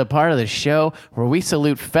 this is the part of the show where we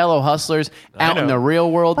salute fellow hustlers out in the real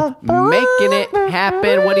world, making it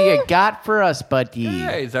happen. What do you got for us, buddy?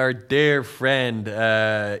 Guys, our dear friend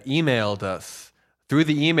emailed us through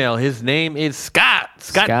the email. His name is Scott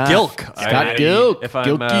Gilk. Scott Gilk. If I'm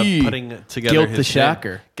Gilky. putting together Gilk his the name.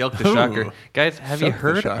 Shocker. Gilk the Shocker. Guys, have you Shock the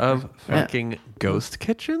heard Shocker. of fucking ghost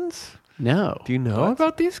kitchens? No. Do you know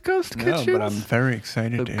about these ghost No, kitchens? but I'm very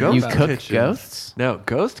excited to hear ghost You about cook it. kitchens. ghosts? No,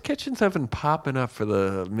 ghost kitchens have been popping up for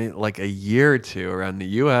like a year or two around the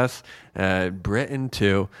U.S., Britain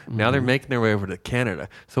too. Now they're making their way over to Canada.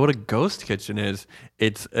 So what a ghost kitchen is,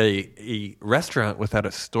 it's a restaurant without a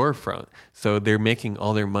storefront. So they're making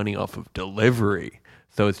all their money off of delivery.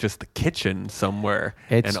 So it's just the kitchen somewhere.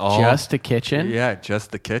 It's and just a kitchen? Yeah,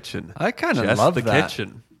 just the kitchen. I kinda Just love the that.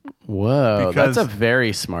 kitchen. Whoa, Because- that's a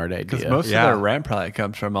very smart Because idea. most Yeah. of their rent probably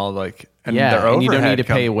comes from all like and yeah, their and you don't overhead need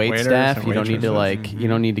to pay come- wait waiters staff. and You don't need to waitresses. you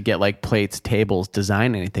don't need to get like plates, tables,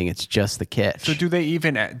 design anything. It's just the kitchen. So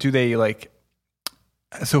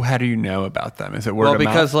so how do you know about them? Is it word Well, of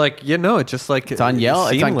because mouth? it's just like It's on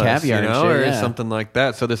Yelp, it's on seamless, Caviar you and know, shit, or yeah. something like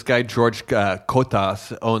that. So this guy George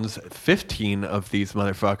Kotas owns 15 of these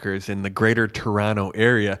motherfuckers in the Greater Toronto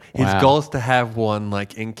area. His Wow. goal is to have one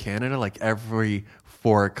like in Canada, like every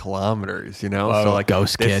 4 kilometers. You know, Whoa. so like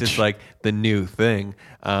Ghost this kitch. is like the new thing,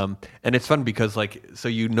 and it's fun because like so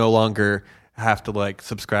you no longer have to like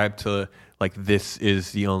subscribe to like this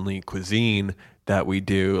is the only cuisine. that we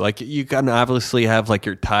do. Like you can obviously have like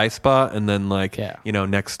your Thai spot, and then like Yeah.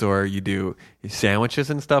 next door you do sandwiches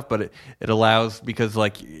and stuff. But it allows, because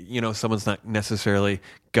like someone's not necessarily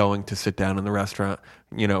going to sit down in the restaurant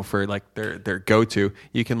for like their go-to.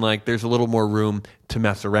 You can like, there's a little more room to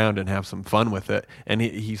mess around and have some fun with it. And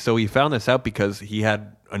he found this out because he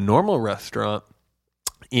had a normal restaurant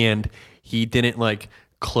and he didn't like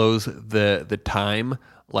close the time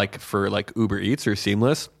like for like Uber Eats or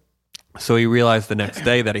Seamless. So he realized the next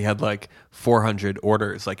day that he had like 400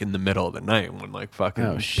 orders like in the middle of the night, when like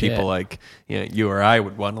fucking people like you or I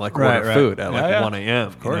would want to like order food at like 1 a.m.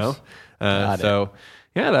 Of course. So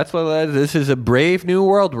yeah, that's what this is, a brave new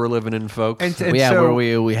world we're living in, folks. And Yeah, so-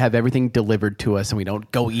 where we have everything delivered to us and we don't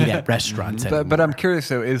go eat at restaurants anymore. But I'm curious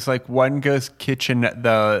though, is like One Ghost Kitchen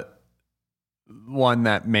the one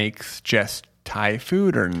that makes just Thai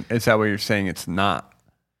food, or is that what you're saying it's not?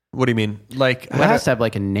 What do you mean? Like, Well, it has to have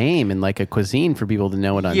like a name and like a cuisine for people to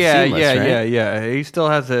know it on Yeah, Seamless, right? yeah. He still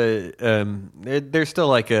has there's still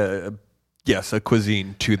like a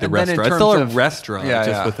cuisine to the And then in restaurant. It's still a terms of- restaurant, Yeah, just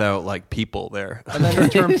yeah. without like people there. and then in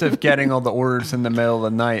terms of getting all the orders in the middle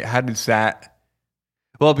of the night, how does that?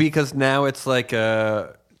 Well, because now it's like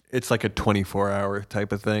a 24-hour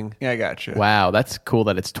type of thing. Yeah, I got you. Wow, that's cool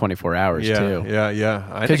that it's 24 hours too.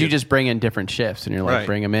 Yeah. Because you just bring in different shifts and you're like, Right.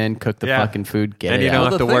 bring them in, cook the Yeah. fucking food, get and it you out. don't Well,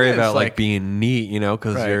 have the to worry thing is, about like like- being neat,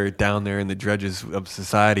 because Right. you're down there in the dredges of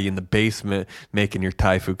society in the basement making your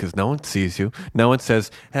Thai food, because no one sees you. No one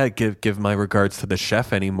says, "Hey, give my regards to the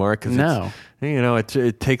chef" anymore, because No.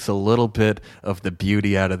 it takes a little bit of the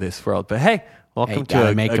beauty out of this world. But hey, welcome gotta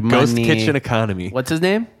to make a ghost money. kitchen economy. What's his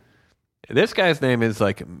name? This guy's name is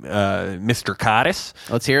like Mr. Cottis.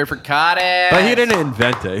 Let's hear it for Cottis. But he didn't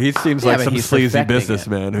invent it. He seems Yeah, like but some he's sleazy perfecting it.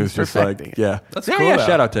 businessman who's He's just perfecting like, it. yeah. That's yeah, cool, yeah, though.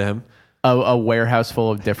 shout out to him. A warehouse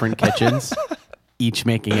full of different kitchens, each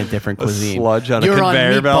making a different cuisine. sludge on a You're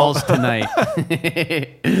conveyor on belt. meatballs tonight.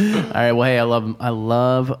 All right. Well, hey, I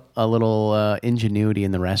love a little ingenuity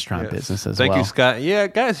in the restaurant business as Thank well. you, Scott. Yeah,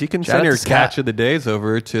 guys, you can Shout send out your to Scott. catch of the days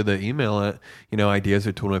over to the email at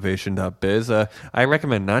ideas@twinnovation.biz. I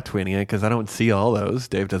recommend not tweeting it because I don't see all those.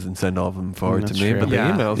 Dave doesn't send all of them forward That's to me, true. but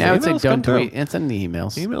Yeah. the emails. Now the it's like emails don't come through. tweet. It's in the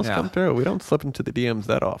emails. Emails Yeah. come through. We don't slip into the DMs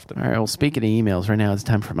that often. All right. Well, speaking of emails, right now it's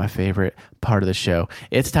time for my favorite part of the show.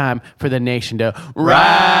 It's time for the nation to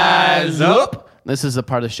rise up. This is the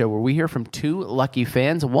part of the show where we hear from two lucky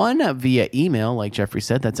fans, one via email, like Jeffrey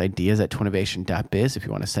said, that's ideas@twinnovation.biz if you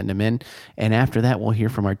want to send them in. And after that, we'll hear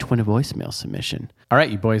from our Twin voicemail submission. All right,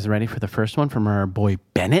 you boys ready for the first one from our boy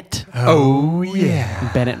Bennett? Oh yeah.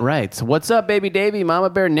 Bennett writes, "What's up, baby Davey, Mama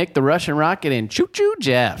Bear, Nick, the Russian Rocket, and Choo Choo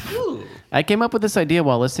Jeff? I came up with this idea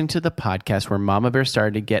while listening to the podcast where Mama Bear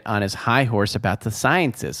started to get on his high horse about the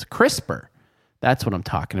sciences. CRISPR. That's what I'm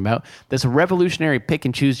talking about. This revolutionary pick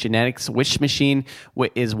and choose genetics wish machine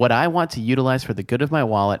is what I want to utilize for the good of my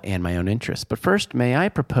wallet and my own interests. But first, may I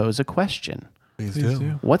propose a question? Please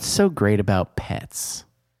do. What's so great about pets?"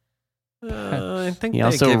 I think He they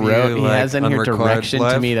also give you, wrote, he like, has in here unrequired direction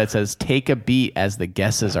life. to me that says, take a beat as the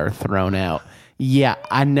guesses are thrown out. Yeah,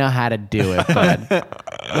 I know how to do it, bud.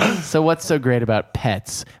 So what's so great about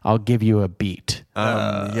pets? I'll give you a beat.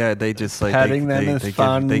 Yeah, they just like petting them is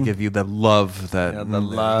fun. They give you the love that the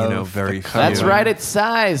love, very the few. That's right, it's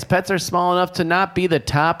size. Pets are small enough to not be the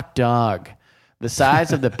top dog. The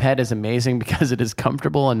size of the pet is amazing because it is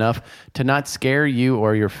comfortable enough to not scare you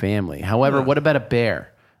or your family. However, what about a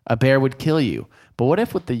bear? A bear would kill you. But what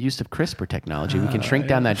if with the use of CRISPR technology, we can shrink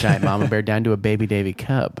down that giant mama bear down to a baby Davy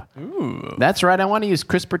cub? Ooh. That's right. I want to use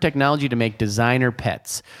CRISPR technology to make designer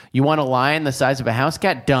pets. You want a lion the size of a house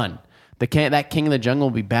cat? Done. That king of the jungle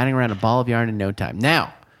will be batting around a ball of yarn in no time.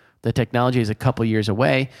 Now, the technology is a couple years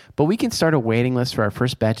away, but we can start a waiting list for our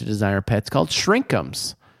first batch of designer pets called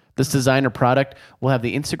Shrinkums. This designer product will have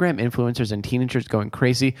the Instagram influencers and teenagers going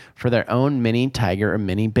crazy for their own mini tiger or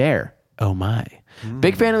mini bear. Oh my.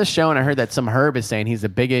 Big fan of the show, and I heard that some Herb is saying he's the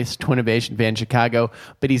biggest Twinnovation fan in Chicago,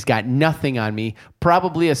 but he's got nothing on me.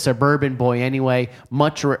 Probably a suburban boy anyway.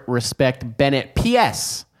 Much respect, Bennett.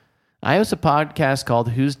 P.S. I host a podcast called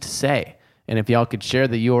Who's to Say, and if y'all could share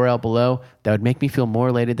the URL below, that would make me feel more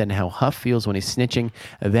elated than how Huff feels when he's snitching.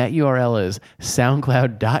 That URL is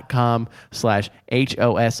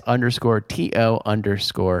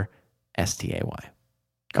soundcloud.com/HOS_TO_STAY.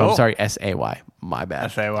 Oh, I'm sorry, SAY. My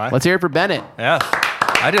bad. SAY. Let's hear it for Bennett. Yes.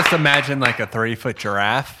 I just imagine like a 3-foot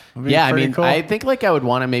giraffe. Would be Yeah, I pretty mean, cool. I think like I would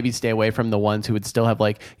want to maybe stay away from the ones who would still have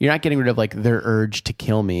like, you're not getting rid of like their urge to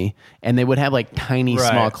kill me, and they would have like tiny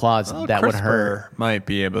small claws Well, that would CRISPR hurt. Might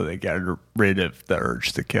be able to get rid of the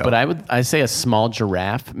urge to kill. But I say a small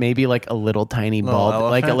giraffe, maybe like a little tiny bald,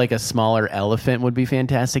 elephant? like a smaller elephant would be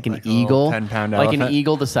fantastic. An Like a little eagle, 10-pound like an elephant?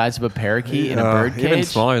 eagle the size of a parakeet in a bird Even cage.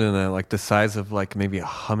 smaller than that, like the size of like maybe a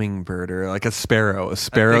hummingbird or like a sparrow you're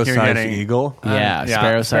sized getting- eagle. Yeah, yeah,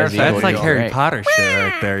 sparrow-sized eagle. That's would like be Harry great. Potter shit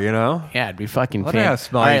right there, you know? Yeah, it'd be fucking Wonder how fan.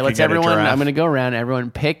 small All you right, could let's get a everyone. giraffe. I'm going to go around.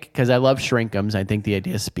 Everyone pick because I love shrinkums. I think the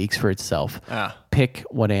idea speaks for itself. Pick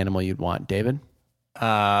what animal you'd want, David.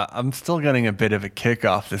 I'm still getting a bit of a kick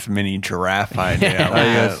off this mini giraffe idea. Oh,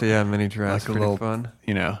 yes, yeah, mini giraffes, like a pretty little fun.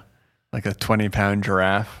 like a 20-pound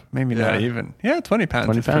giraffe. Maybe not Yeah. even. Yeah, 20 pounds.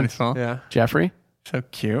 20 is pretty pounds. small. Yeah, Jeffrey, So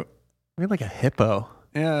cute. maybe like a hippo.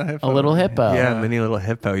 Yeah, a little hippo. Yeah, mini little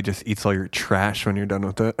hippo. He just eats all your trash when you're done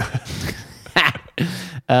with it.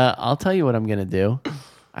 I'll tell you what I'm gonna do.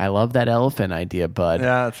 I love that elephant idea, bud.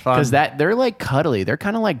 Yeah, it's fun. Because they're like cuddly. They're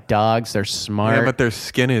kind of like dogs. They're smart. Yeah, but their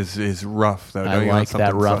skin is rough though. I Don't you want like something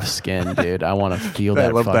that rough soft? skin, dude. I want to feel I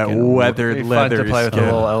that love that fucking weathered It'd be fun leather to play with a skin.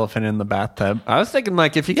 little elephant in the bathtub. I was thinking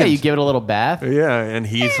like if you Yeah, can, you give it a little bath. yeah, and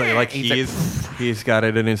he's got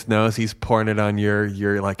it in his nose. He's pouring it on your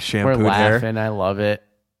like We're shampooed hair. laughing. I love it.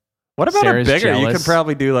 What about Sarah's a bigger? You jealous. could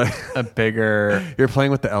probably do like A bigger you're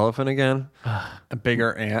playing with the elephant again.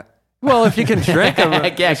 ant. Well, if you can shrink him,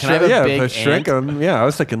 Yeah, can I have a big if I shrink ant? him, yeah. I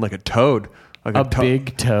was thinking like a toad, like A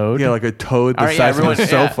big toad. yeah, like a toad the All right, size of a everyone-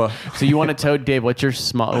 yeah. sofa. So you want a toad, Dave? What's your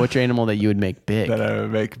animal that you would make big? That I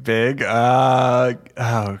would make big.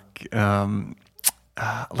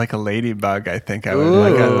 Like a ladybug, I think I would.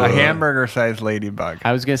 Like a hamburger-sized ladybug.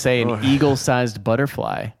 I was gonna say an eagle-sized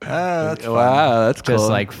butterfly, That's fun. Wow, that's cool. just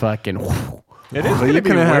like fucking. It is well, gonna you be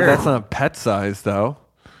can have weird. that's not pet size though.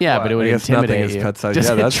 Yeah, but it would I guess nothing intimidate is you. pet size. Just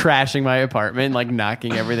Yeah, that's- trashing my apartment, like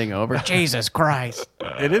knocking everything over. Jesus Christ!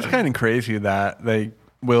 It is kind of crazy that they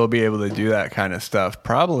will be able to do that kind of stuff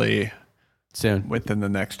probably Soon. within the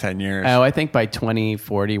next 10 years. Oh, I think by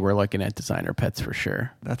 2040 we're looking at designer pets for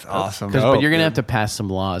sure. That's awesome. But you're gonna have to pass some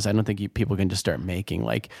laws. I don't think people can just start making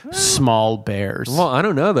like small bears. Well, I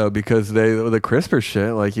don't know though because the CRISPR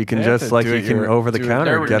shit, like you can They have just to like do you it can your- over the do it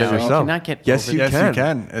counter there- get no, it you yourself. cannot get yes, over you the- Yes, can. you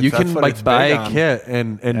can. It's- You that's can what like it's buy big a on. kit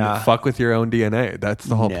and Yeah. fuck with your own DNA. That's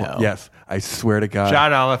the whole No. point. Yes, I swear to God.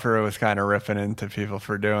 John Oliver was kind of ripping into people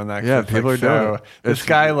for doing that. 'cause Yeah, it's people like, are doing so it. This It's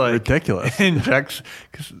guy like ridiculous. injects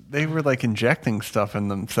because they were like injecting stuff in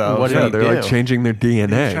themselves. What did yeah, he they're like do? changing their He was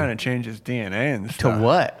DNA trying to change his DNA and To stuff.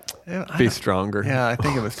 what? Yeah, I be don't- stronger. Yeah, I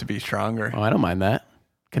think it was to be stronger. Oh, I don't mind that.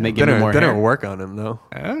 Can they give me more Didn't hair? work on him though.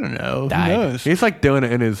 I don't know. Died. Who knows? He's like doing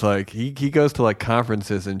it in his like he goes to like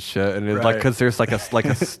conferences and shit and it's like Right. because there's like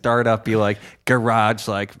a startup be like garage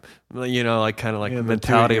like like kind of like Yeah, the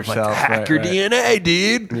mentality of like do-it-yourself, hack right, your right. DNA,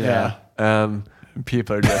 dude. Yeah. Um,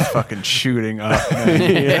 People are just fucking shooting up.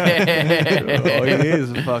 Man. all he needs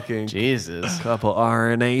is a fucking Jesus. couple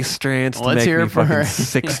RNA strands to Let's make hear me it for her. fucking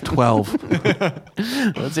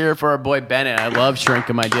 612. Let's hear it for our boy Bennett. I love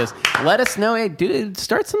shrinkum ideas. Let us know. Hey, dude,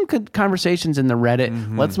 start some good conversations in the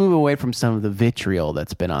Reddit. Let's move away from some of the vitriol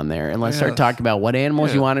that's been on there, and let's start Yes. talking about what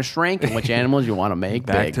animals you want to shrink and which animals you want to make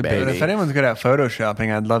Back big, to baby. But if anyone's good at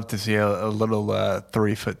photoshopping, I'd love to see a little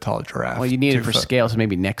 3-foot tall giraffe. Well, you need it 2 for foot. scale, so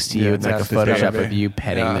maybe next to you, Yeah, it's like a it's gotta Photoshop be. of you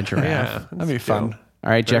petting Yeah. the giraffe. Yeah. That'd be fun. All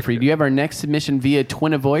right, Jeffrey, do you have our next submission via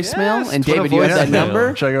Twin of voicemail? Yes, and Twin David, of do you have that voicemail.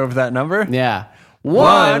 number? Should I go over that number? Yeah.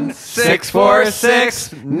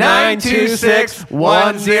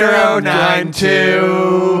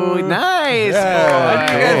 1-646-926-1092. Nice. Yeah,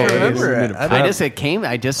 boy. you guys remember it.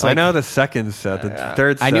 I just I like, know the second set, the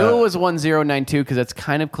third set. I knew it was 1092 because that's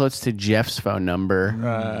kind of close to Jeff's phone number.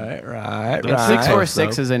 Right.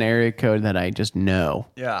 646 is an area code that I just know.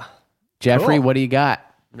 Yeah. Jeffrey, Cool. what do you got?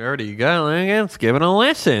 There you go. Let's give it a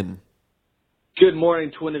listen. Good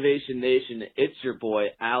morning, Twinnovation Nation. It's your boy,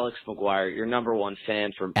 Alex McGuire, your number one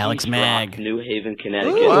fan from Alex East Mag. Rock, New Haven,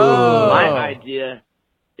 Connecticut. Whoa. My idea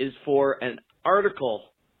is for an article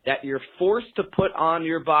that you're forced to put on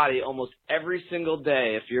your body almost every single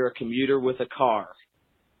day if you're a commuter with a car.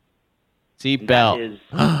 That Seatbelt. is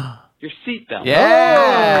your seatbelt.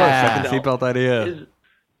 Yeah. Second seatbelt idea. Is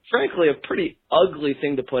frankly a pretty ugly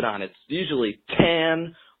thing to put on. It's usually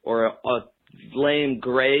tan or a lame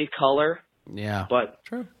gray color. Yeah. But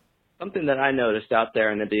something that I noticed out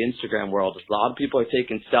there in the Instagram world is a lot of people are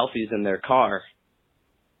taking selfies in their car.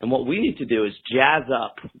 And what we need to do is jazz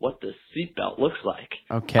up what the seatbelt looks like.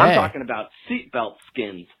 Okay. I'm talking about seatbelt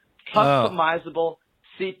skins. Customizable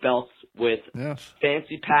seatbelts with Yes.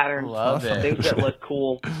 fancy patterns, Love it. things that look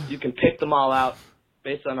cool. You can pick them all out.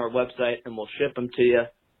 based on our website, and we'll ship them to you.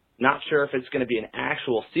 Not sure if it's going to be an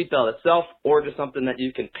actual seatbelt itself or just something that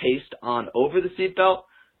you can paste on over the seatbelt,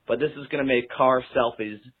 but this is going to make car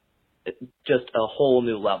selfies just a whole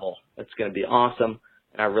new level. It's going to be awesome,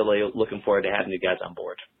 and I'm really looking forward to having you guys on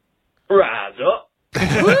board. Rise up!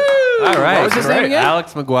 All right. What was his name again?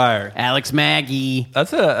 Alex McGuire. Alex Maggie.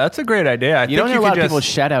 That's a great idea. You don't hear a lot of people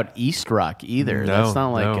shout out East Rock either. No, That's not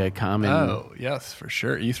like no. a common. Oh, yes, for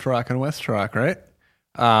sure. East Rock and West Rock, right?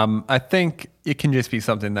 I think it can just be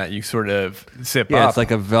something that you sort of zip Yeah, up. it's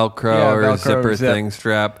like a Velcro Yeah, or a Velcro zipper zip. thing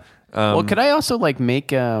strap. Well, could I also like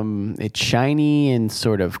make it shiny and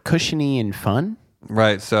sort of cushiony and fun?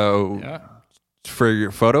 Right. So Yeah. for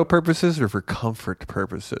your photo purposes or for comfort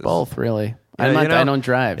purposes? Both, really. Yeah, I don't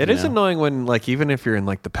drive. It you is know? annoying when, like, even if you're in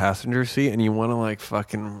like the passenger seat and you want to like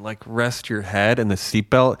fucking like rest your head and the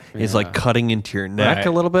seatbelt is like cutting into your neck Right.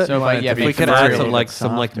 a little bit. So if I- yeah, if make we could it add a some little like bit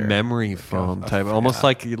some like softer. memory foam type, almost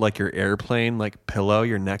like your airplane like pillow,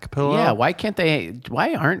 your neck pillow. Yeah, why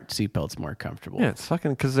aren't seatbelts more comfortable? Yeah, it's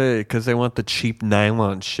fucking because they want the cheap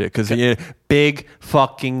nylon shit. Because big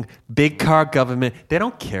car government, they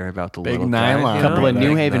don't care about the Big little guy, nylon. you A couple know? of New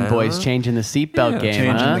Big Haven nylon. boys changing the seatbelt game,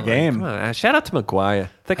 changing huh? the game. Come on, shout out to McGuire,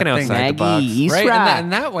 thinking I think outside the box. Maggie, East Right, Rock.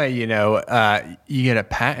 and that way, you get a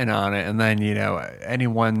patent on it, and then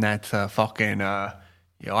anyone that's fucking,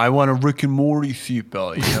 I want a Rick and Morty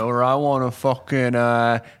seatbelt, or I want a fucking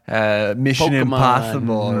Mission Pokemon.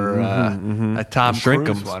 Impossible or a Tom Shrink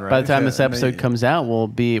Cruise 'ems. one. Right? By the time So, this episode comes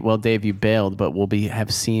out, Dave, you bailed, but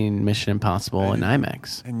have seen Mission Impossible in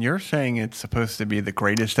IMAX. and you're saying it's supposed to be the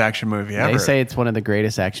greatest action movie ever. They say it's one of the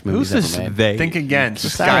greatest action movies Who's this ever made. they? Think again,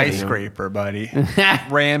 Society. Skyscraper, buddy,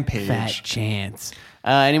 Rampage. Fat chance.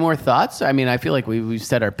 Any more thoughts? I mean, I feel like we've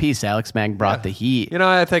said our piece. Alex Mag brought the heat. You know,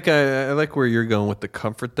 I think I like where you're going with the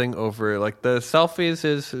comfort thing over like the selfies.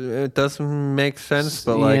 It doesn't make sense,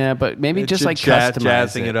 but like Yeah, but maybe just like jazzing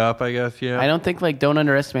customize it up. I guess. Yeah. I don't think don't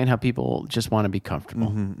underestimate how people just want to be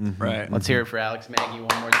comfortable. Right. Let's hear it for Alex Maggie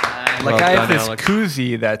one more time. Like Well I have done, this Alex.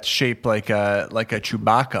 koozie that's shaped like a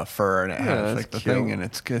Chewbacca fur, and it has that's like the cute. thing, and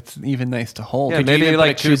it's even nice to hold. Yeah, Could you maybe even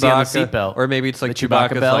like put a koozie on the Chewbacca, seatbelt? or maybe it's like The Chewbacca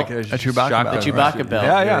Chewbacca's belt? like a Chewbacca shotgun. belt. The Chewbacca belt.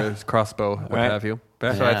 Yeah. His crossbow, what Right. have you. So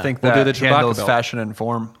Yeah. I think We'll that do the Chewbacca handles belt. fashion and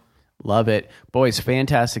form. Love it. Boys,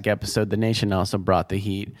 fantastic episode. The Nation also brought the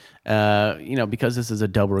heat. Because this is a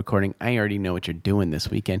double recording, I already know what you're doing this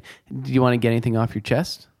weekend. Do you want to get anything off your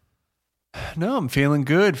chest? No, I'm feeling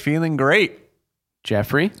good, feeling great.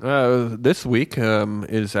 Jeffrey? This week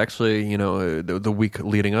is actually, the week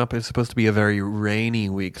leading up is supposed to be a very rainy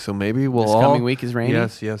week. So maybe we'll This coming week is rainy?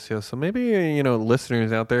 Yes. So maybe,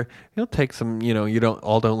 listeners out there, you'll take some, you don't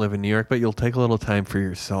live in New York, but you'll take a little time for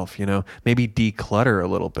yourself, maybe declutter a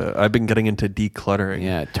little bit. I've been getting into decluttering.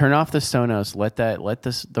 Yeah, turn off the Sonos. Let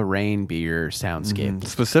the rain be your soundscape.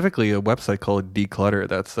 Specifically a website called Declutter.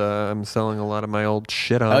 That's I'm selling a lot of my old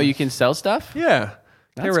shit on. Oh, you can sell stuff? Yeah.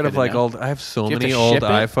 Get That's rid good of to like know. old. I have so Do you have many to old ship it?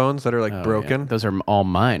 iPhones that are like Oh, broken. yeah. Those are all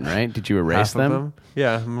mine, right? Did you erase Half of them?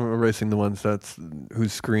 Yeah, I'm erasing the ones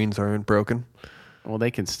whose screens aren't broken. Well,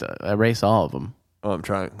 they can erase all of them. Oh, I'm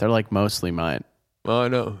trying. They're like mostly mine. Oh, I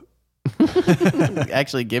know.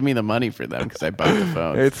 Actually, give me the money for them because I bought the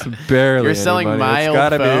phone. It's barely. You're selling any money. my It's old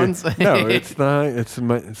gotta phones? Be, no, it's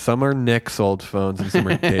not. Some are Nick's old phones and some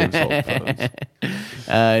are Dave's old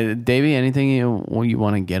phones. Davey, anything you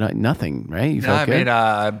want to get? Nothing, right? You feel I good? mean,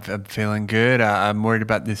 I'm feeling good. I'm worried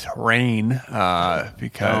about this rain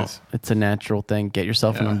because It's a natural thing. Get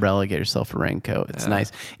yourself an umbrella. Get yourself a raincoat. It's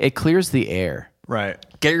nice. It clears the air. right.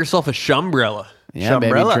 Get yourself a shumbrella. Yeah,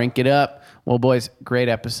 baby, Shumbrella. drink it up. Well, boys, great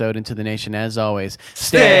episode into the nation as always.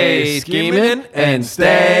 Stay scheming and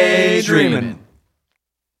stay dreaming.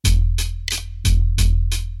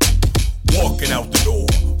 Walking out the door,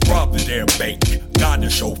 robbed the damn bank, got the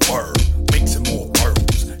chauffeur, mixing more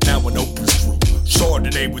pearls, now an open screw.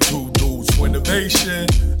 Chardonnay with 2 dudes, for innovation,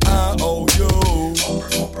 I owe you.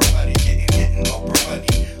 Oprah money, getting Oprah money,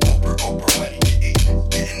 Oprah money,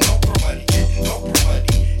 getting Oprah money, getting Oprah money,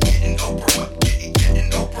 getting Oprah money,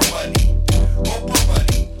 getting Oprah money, Oprah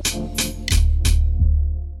money.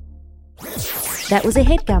 That was a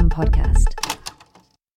HeadGum podcast.